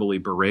of verbally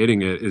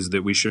berating it, is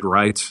that we should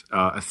write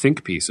a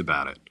think piece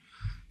about it.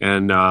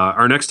 And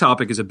our next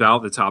topic is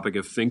about the topic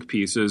of think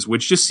pieces,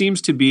 which just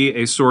seems to be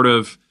a sort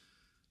of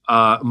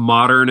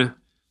modern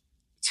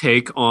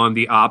take on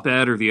the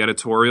op-ed or the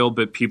editorial,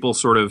 but people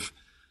sort of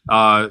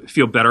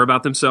feel better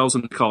about themselves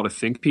and call it a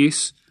think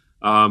piece.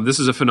 This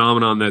is a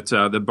phenomenon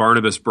that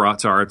Barnabas brought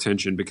to our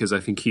attention because I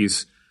think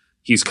he's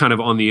kind of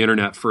on the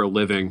internet for a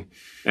living.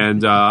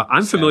 And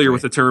I'm familiar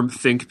with the term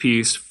think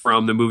piece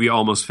from the movie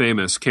Almost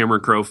Famous,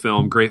 Cameron Crowe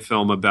film, great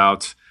film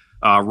about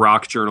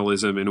rock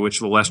journalism, in which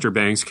the Lester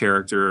Bangs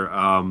character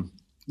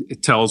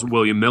tells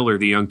William Miller,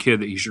 the young kid,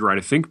 that he should write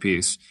a think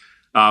piece,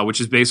 which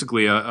is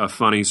basically a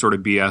funny sort of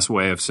BS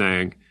way of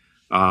saying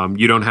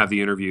you don't have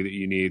the interview that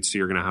you need, so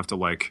you're going to have to,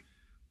 like,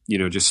 you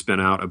know, just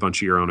spin out a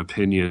bunch of your own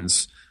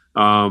opinions.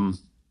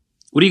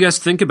 What do you guys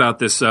think about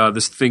this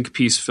think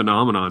piece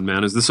phenomenon,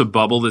 man? Is this a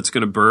bubble that's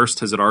going to burst?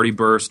 Has it already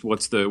burst?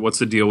 What's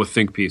the deal with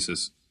think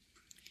pieces?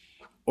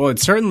 Well, it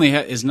certainly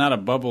is not a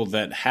bubble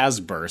that has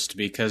burst,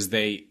 because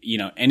they, you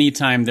know,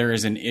 anytime there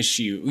is an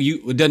issue,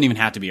 it doesn't even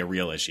have to be a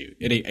real issue.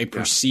 A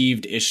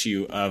perceived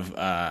issue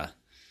of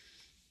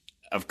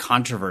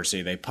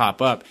controversy, they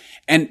pop up.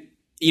 And,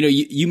 you know,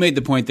 you made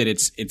the point that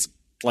it's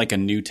like a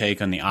new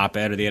take on the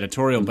op-ed or the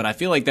editorial, but I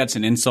feel like that's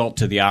an insult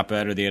to the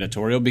op-ed or the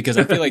editorial, because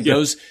I feel like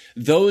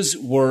those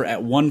were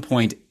at one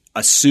point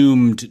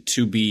assumed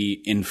to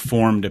be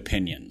informed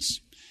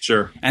opinions.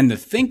 Sure. And the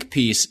think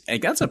piece,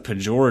 that's a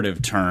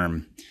pejorative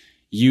term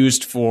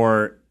used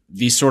for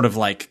these sort of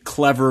like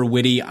clever,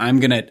 witty,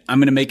 I'm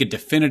gonna make a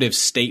definitive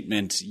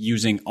statement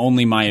using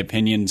only my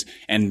opinions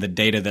and the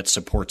data that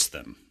supports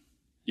them.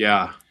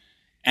 Yeah.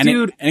 And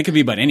Dude, it could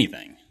be about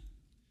anything.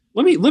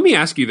 Let me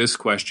ask you this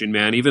question,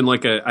 man. Even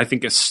like I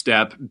think a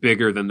step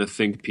bigger than the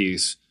think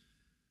piece.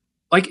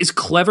 Like, is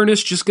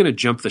cleverness just going to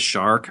jump the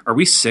shark? Are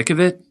we sick of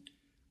it?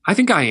 I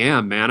think I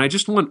am, man. I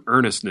just want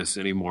earnestness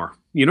anymore.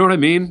 You know what I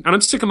mean? And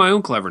I'm sick of my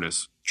own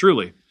cleverness,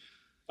 truly.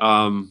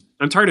 I'm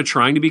tired of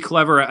trying to be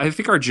clever. I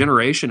think our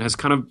generation has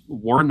kind of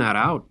worn that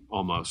out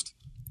almost.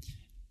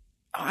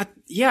 I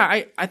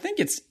think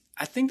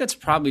that's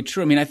probably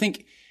true. I mean, I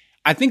think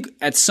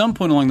at some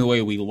point along the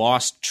way we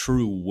lost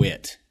true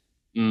wit.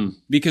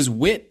 Because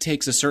wit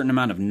takes a certain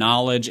amount of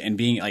knowledge and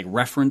being like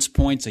reference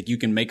points. Like you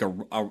can make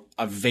a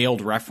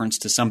veiled reference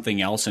to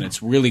something else and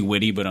it's really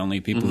witty, but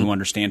only people who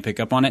understand pick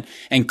up on it.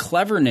 And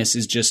cleverness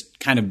is just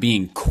kind of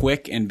being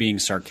quick and being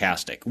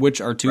sarcastic,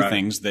 which are two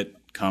things that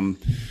come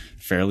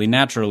fairly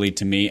naturally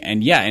to me.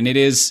 And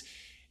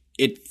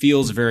it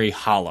feels very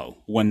hollow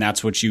when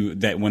that's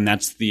when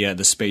that's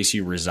the space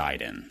you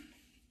reside in.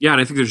 Yeah,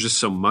 and I think there's just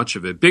so much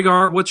of it. Big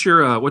R, what's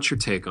your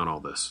take on all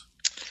this?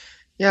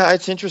 Yeah,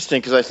 it's interesting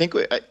because I think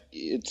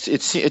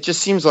it just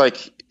seems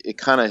like it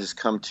kind of has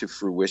come to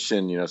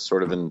fruition, you know,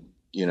 sort of in,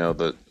 you know,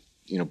 the,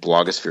 you know,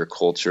 blogosphere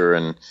culture.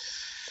 And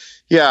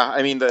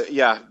I mean,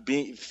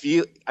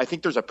 I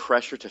think there's a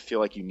pressure to feel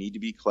like you need to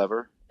be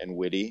clever and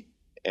witty.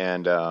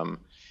 And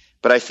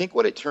but I think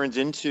what it turns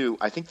into,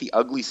 I think the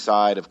ugly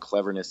side of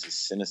cleverness is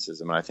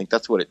cynicism, and I think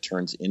that's what it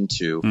turns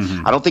into.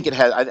 I don't think it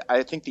has.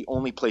 I think the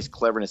only place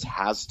cleverness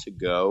has to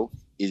go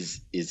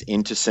is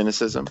into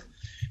cynicism.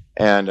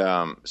 And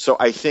so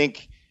I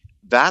think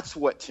that's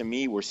what, to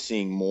me, we're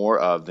seeing more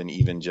of than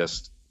even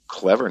just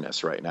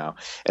cleverness right now.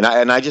 And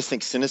I just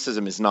think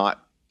cynicism is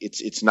not –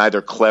 it's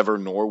neither clever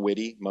nor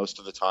witty most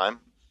of the time.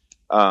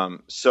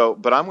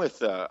 But I'm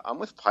with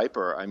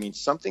Piper. I mean,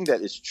 something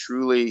that is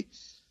truly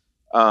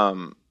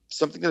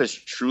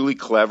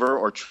clever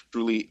or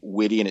truly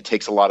witty, and it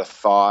takes a lot of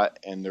thought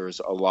and there's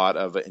a lot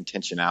of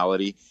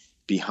intentionality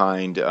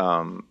behind,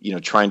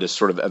 trying to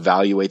sort of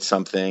evaluate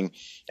something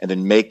and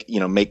then make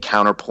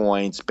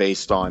counterpoints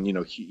based on,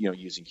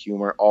 using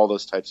humor, all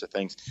those types of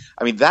things.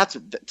 I mean,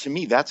 to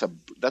me, that's a,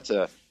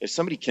 if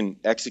somebody can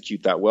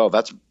execute that well,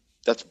 that's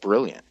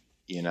brilliant,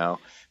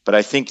 but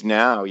I think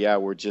now,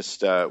 we're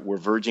just, we're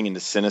verging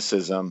into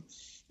cynicism.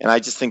 And I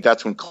just think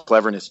that's when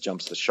cleverness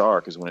jumps the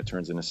shark, is when it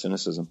turns into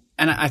cynicism.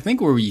 And I think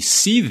where we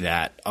see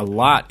that a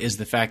lot is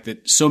the fact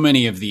that so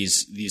many of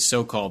these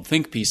so-called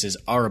think pieces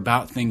are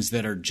about things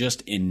that are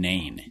just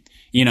inane.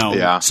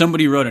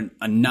 Somebody wrote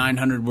a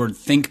 900-word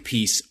think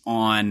piece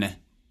on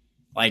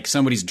like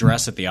somebody's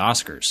dress at the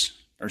Oscars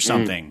or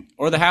something,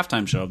 or the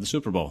halftime show of the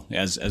Super Bowl,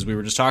 as we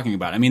were just talking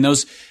about. I mean,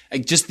 those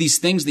just these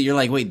things that you're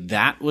like, wait,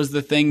 that was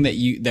the thing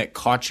that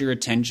caught your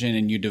attention,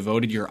 and you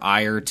devoted your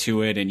ire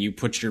to it, and you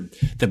put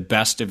the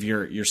best of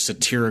your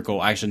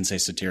satirical. I shouldn't say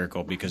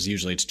satirical, because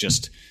usually it's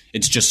just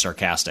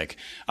sarcastic.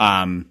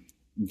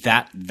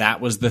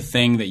 That was the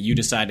thing that you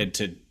decided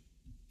to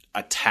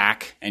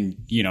attack and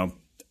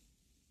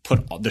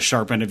put the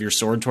sharp end of your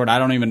sword toward. I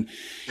don't even.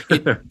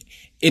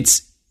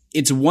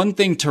 It's one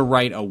thing to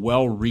write a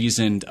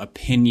well-reasoned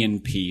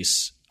opinion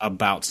piece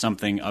about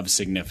something of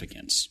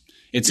significance.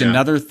 It's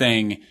another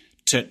thing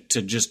to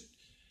just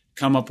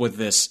come up with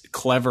this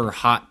clever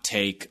hot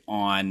take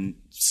on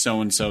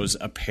so-and-so's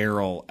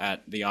apparel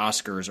at the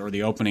Oscars, or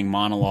the opening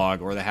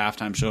monologue, or the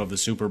halftime show of the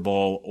Super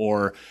Bowl,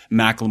 or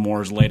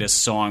Macklemore's latest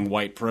song,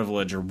 White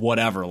Privilege, or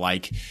whatever.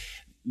 Like,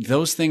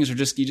 those things are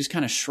just, you just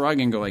kind of shrug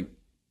and go like,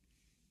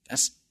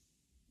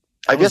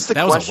 I guess the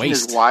question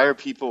is, why are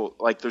people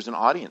like? There's an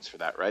audience for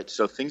that, right?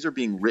 So things are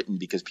being written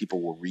because people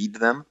will read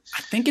them.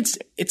 I think it's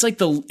like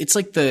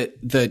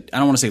the I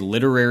don't want to say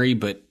literary,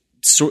 but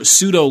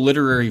pseudo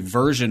literary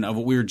version of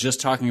what we were just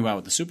talking about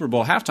with the Super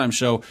Bowl halftime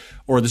show,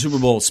 or the Super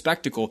Bowl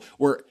spectacle,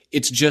 where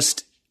it's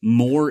just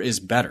more is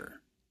better.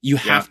 You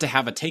have to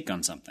have a take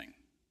on something.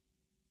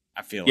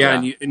 I feel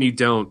and you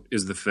don't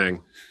is the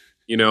thing,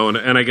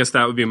 and I guess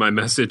that would be my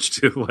message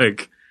to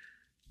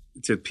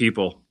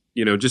people.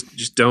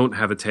 Just don't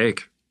have a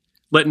take.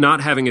 Let not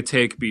having a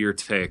take be your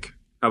take.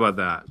 How about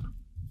that?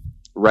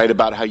 Write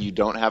about how you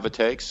don't have a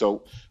take.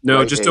 So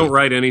don't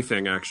write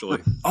anything.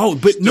 Actually.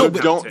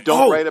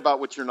 Don't write about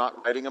what you're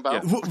not writing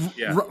about.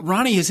 Yeah.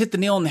 Ronnie has hit the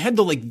nail on the head,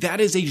 though. Like,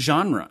 that is a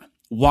genre.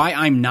 Why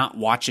I'm not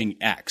watching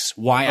X?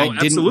 Why I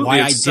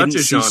didn't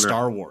see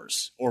Star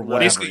Wars or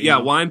whatever. Basically,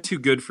 why I'm too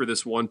good for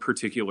this one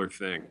particular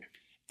thing.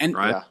 And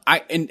right?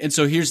 And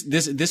so here's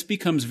this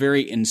becomes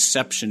very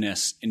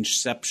Inceptionesque.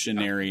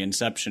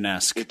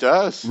 It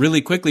does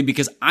really quickly,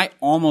 because I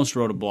almost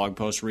wrote a blog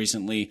post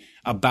recently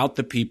about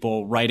the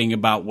people writing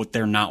about what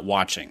they're not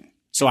watching.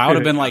 So I would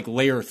have been like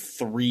layer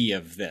 3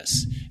 of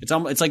this.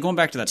 It's like going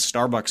back to that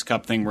Starbucks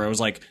cup thing, where it was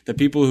like the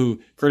people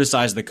who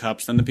criticize the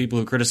cups, then the people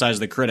who criticize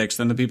the critics,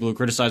 then the people who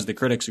criticize the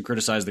critics who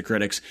criticize the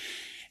critics.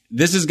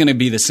 This is going to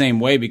be the same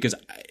way, because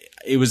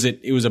it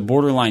was a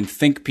borderline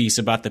think piece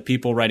about the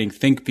people writing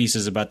think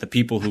pieces about the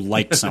people who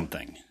liked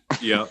something.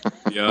 Yep.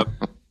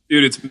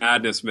 Dude, it's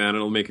madness, man.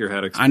 It'll make your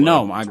head explode. I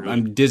know.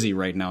 I'm dizzy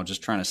right now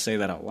just trying to say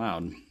that out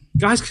loud.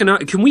 Guys,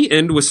 can we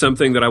end with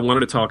something that I wanted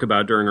to talk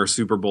about during our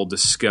Super Bowl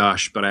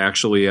discussion, but I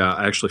actually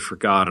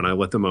forgot, and I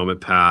let the moment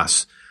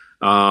pass.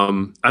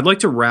 I'd like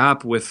to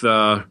wrap with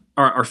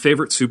our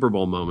favorite Super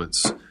Bowl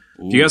moments.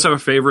 Ooh. Do you guys have a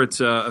favorite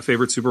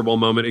Super Bowl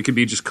moment? It could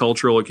be just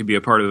cultural. It could be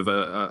a part of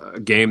a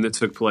game that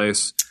took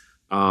place.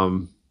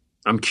 I'm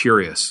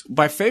curious.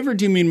 By favorite,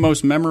 do you mean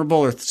most memorable,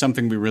 or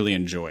something we really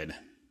enjoyed?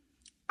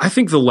 I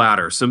think the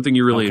latter, something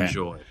you really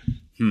enjoyed.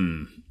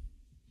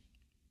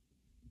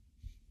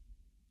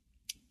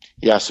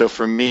 Yeah, so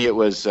for me it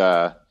was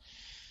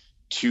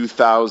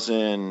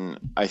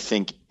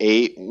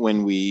 2008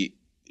 when we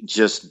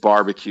just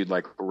barbecued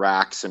like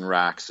racks and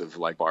racks of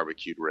like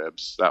barbecued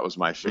ribs. That was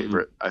my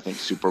favorite, I think,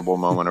 Super Bowl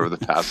moment over the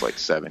past like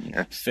 7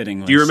 years.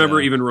 Fittingly. Do you remember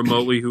even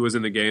remotely who was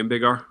in the game,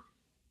 Big R?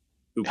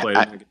 Who played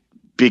in the game?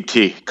 Big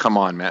T, come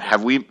on, man.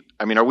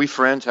 Are we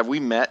friends? Have we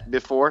met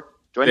before?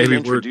 Do I need to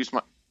introduce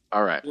my?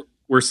 All right,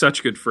 we're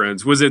such good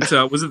friends. Was it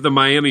the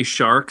Miami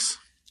Sharks?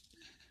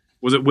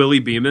 Was it Willie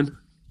Beeman?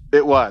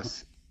 It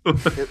was.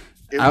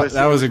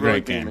 That was a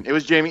great game. It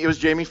was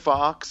Jamie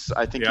Foxx.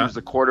 I think he was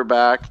the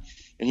quarterback,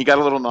 and he got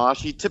a little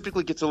nauseous. He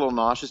typically gets a little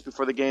nauseous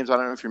before the games. I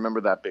don't know if you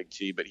remember that, Big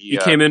T, but he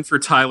came in for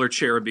Tyler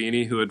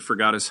Cherubini, who had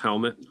forgot his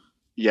helmet.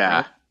 Yeah,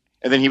 right?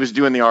 And then he was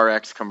doing the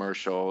RX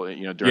commercial,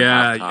 during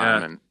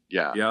halftime.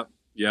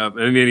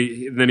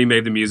 And then he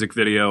made the music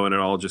video, and it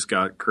all just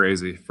got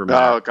crazy from there.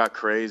 Oh, it got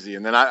crazy.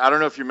 And then I don't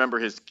know if you remember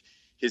his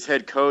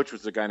head coach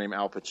was a guy named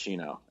Al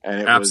Pacino,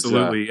 and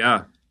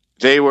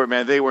They were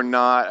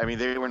not. I mean,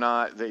 they were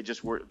not. They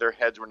just were. Their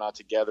heads were not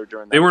together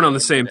during that. They weren't on the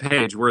same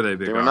page, were they?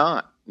 They were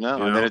not.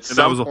 No. And then at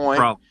some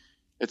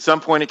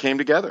point, it came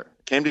together.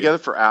 It came together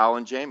for Al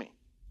and Jamie.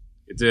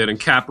 It did, and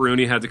Cap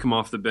Rooney had to come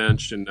off the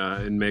bench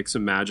and make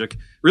some magic.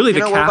 Really,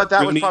 that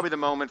was probably the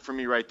moment for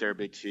me right there,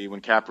 Big T,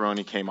 when Cap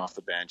Rooney came off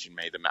the bench and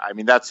made I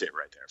mean, that's it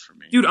right there for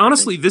me. Dude,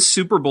 honestly, this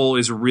Super Bowl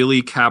is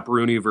really Cap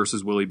Rooney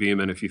versus Willie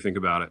Beeman, if you think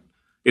about it.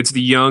 It's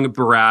the young,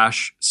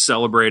 brash,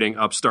 celebrating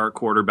upstart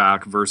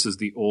quarterback versus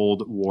the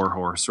old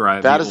warhorse,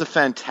 right? That is a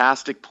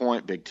fantastic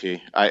point, Big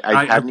T.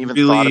 I hadn't even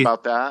thought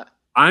about that.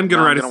 I'm going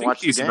to write a think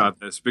piece about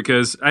this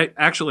because I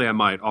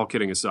might, all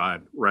kidding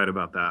aside, write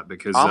about that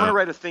because I'm going to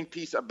write a think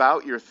piece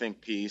about your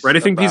think piece. Write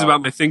a think piece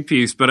about my think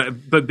piece,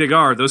 but Big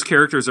R, those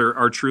characters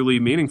are truly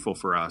meaningful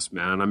for us,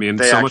 man. I mean,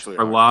 so much of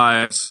our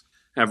lives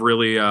have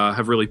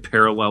really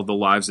paralleled the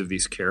lives of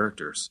these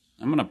characters.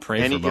 I'm going to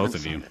pray for both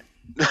of you.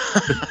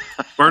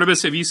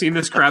 Barnabas, have you seen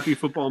this crappy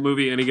football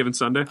movie, Any Given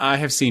Sunday? I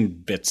have seen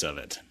bits of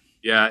it.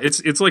 Yeah,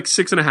 it's like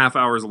 6.5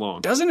 hours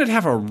long. Doesn't it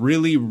have a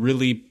really,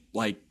 really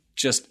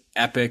just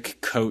epic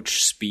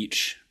coach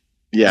speech?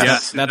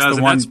 Yes, that's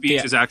the one. That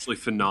speech is actually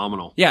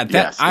phenomenal. Yeah,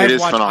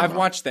 phenomenal. I've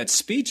watched that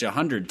speech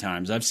 100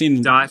 times. I've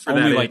seen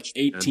only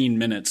 18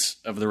 minutes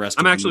of the rest.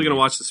 I'm actually going to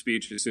watch the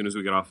speech as soon as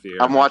we get off the air.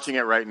 I'm watching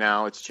it right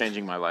now. It's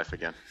changing my life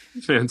again.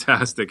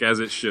 Fantastic, as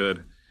it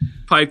should.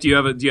 Pipe, do you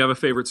have a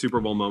favorite Super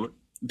Bowl moment?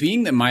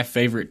 Being that my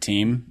favorite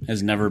team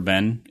has never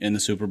been in the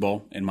Super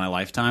Bowl in my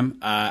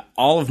lifetime,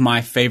 all of my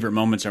favorite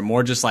moments are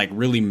more just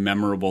really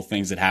memorable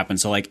things that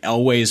happened. So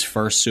Elway's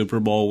first Super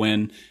Bowl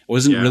win, I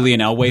wasn't really an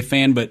Elway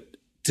fan, but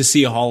to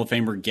see a Hall of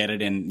Famer get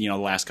it in the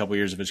last couple of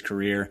years of his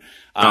career,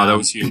 that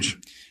was huge.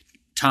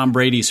 Tom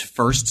Brady's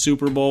first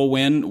Super Bowl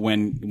win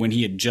when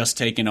he had just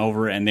taken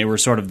over, and they were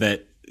sort of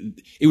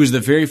it was the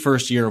very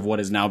first year of what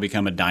has now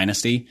become a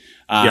dynasty,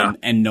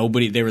 and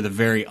they were the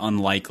very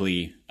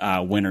unlikely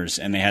winners,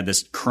 and they had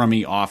this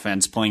crummy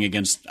offense playing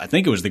against, I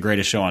think it was the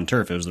greatest show on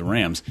turf. It was the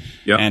Rams,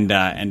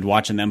 and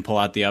watching them pull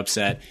out the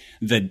upset.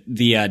 The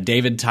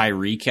David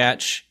Tyree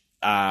catch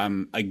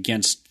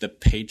against the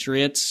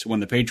Patriots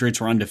when the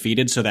Patriots were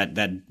undefeated. So that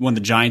when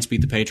the Giants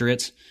beat the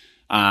Patriots,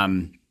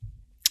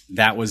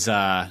 that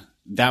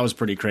was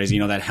pretty crazy.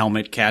 That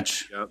helmet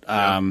catch.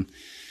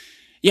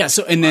 Yeah.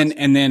 So and then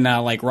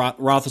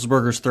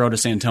Roethlisberger's throw to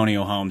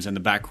Santonio Holmes in the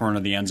back corner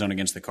of the end zone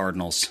against the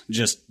Cardinals.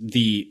 Just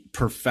the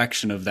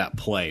perfection of that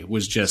play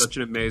was just such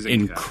an amazing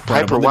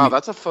incredible. Piper, wow,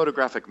 that's a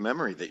photographic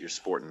memory that you're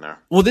sporting there.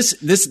 Well,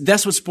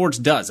 that's what sports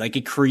does.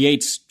 It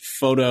creates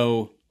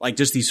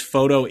just these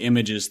photo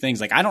images, things.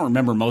 I don't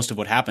remember most of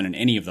what happened in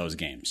any of those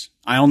games.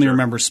 I only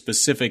remember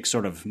specific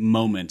sort of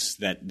moments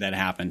that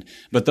happened.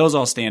 But those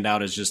all stand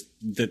out as just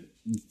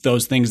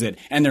those things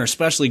and they're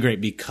especially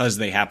great because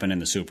they happen in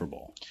the Super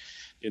Bowl.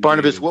 Indeed.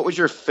 Barnabas, what was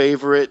your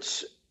favorite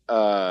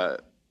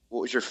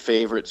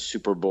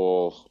Super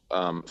Bowl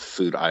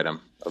food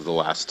item of the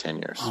last 10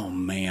 years? Oh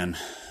man.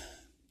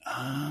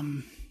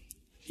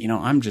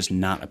 I'm just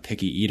not a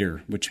picky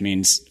eater, which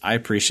means I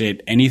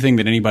appreciate anything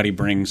that anybody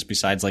brings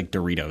besides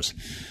Doritos.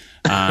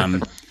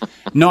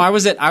 No, I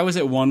was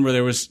at one where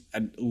there was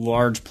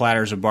large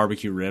platters of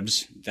barbecue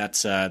ribs.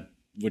 That's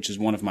which is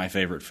one of my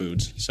favorite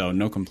foods. So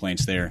no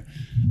complaints there.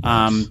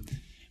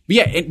 But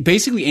yeah,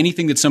 basically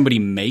anything that somebody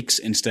makes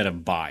instead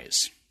of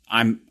buys.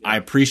 I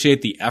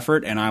appreciate the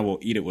effort and I will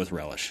eat it with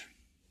relish.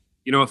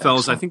 You know what,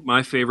 fellas? I think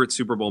my favorite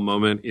Super Bowl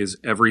moment is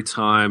every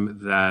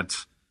time that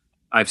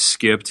I've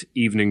skipped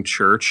evening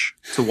church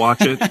to watch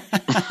it.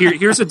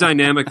 Here's a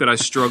dynamic that I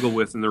struggle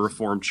with in the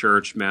Reformed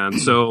Church, man.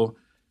 So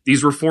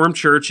these Reformed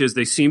churches,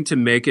 they seem to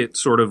make it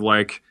sort of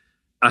like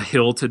a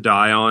hill to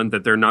die on,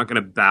 that they're not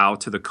going to bow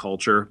to the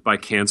culture by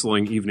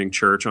canceling evening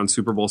church on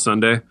Super Bowl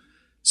Sunday.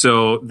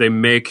 So they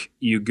make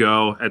you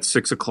go at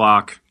 6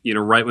 o'clock,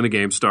 right when the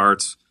game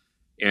starts,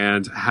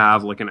 and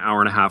have an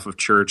hour and a half of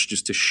church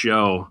just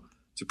to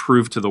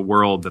prove to the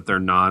world that they're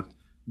not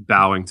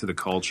bowing to the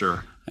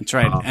culture. That's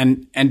right.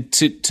 And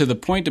to the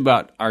point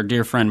about our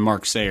dear friend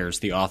Mark Sayers,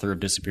 the author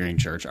of Disappearing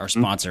Church, our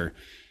sponsor,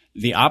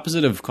 the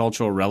opposite of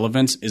cultural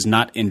relevance is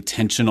not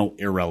intentional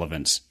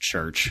irrelevance,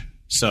 church.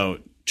 So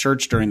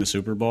church during the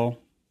Super Bowl,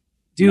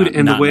 dude,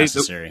 and the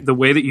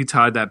way that you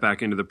tied that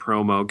back into the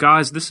promo,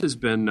 guys, this has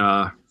been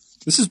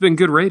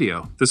good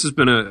radio. This has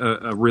been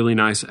a really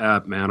nice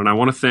app, man, and I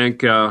want to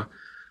thank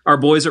our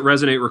boys at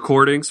Resonate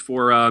Recordings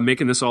for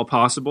making this all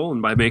possible.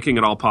 And by making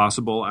it all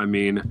possible, I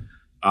mean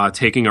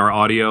taking our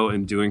audio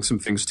and doing some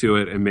things to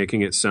it and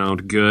making it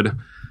sound good.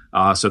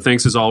 So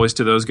thanks as always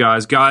to those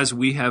guys. Guys,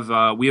 we have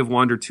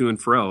wandered to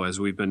and fro as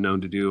we've been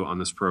known to do on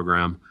this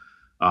program.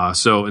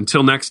 So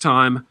until next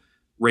time,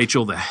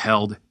 Rachel the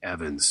Held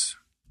Evans.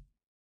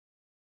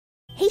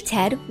 Hey,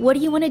 Ted, what do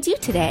you want to do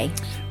today?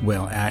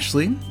 Well,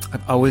 Ashley,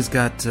 I've always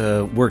got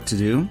work to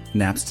do,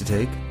 naps to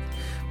take.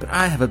 But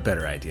I have a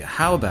better idea.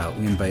 How about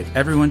we invite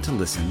everyone to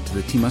listen to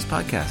the Team Us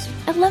podcast?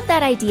 I love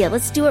that idea.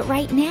 Let's do it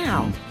right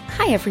now.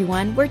 Hi,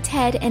 everyone. We're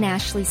Ted and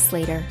Ashley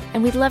Slater,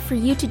 and we'd love for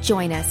you to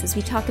join us as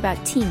we talk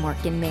about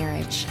teamwork in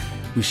marriage.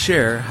 We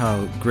share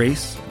how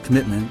grace,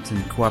 commitment,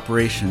 and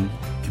cooperation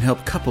can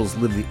help couples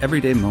live the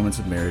everyday moments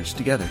of marriage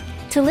together.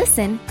 To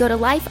listen, go to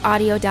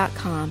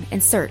lifeaudio.com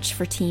and search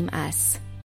for Team Us.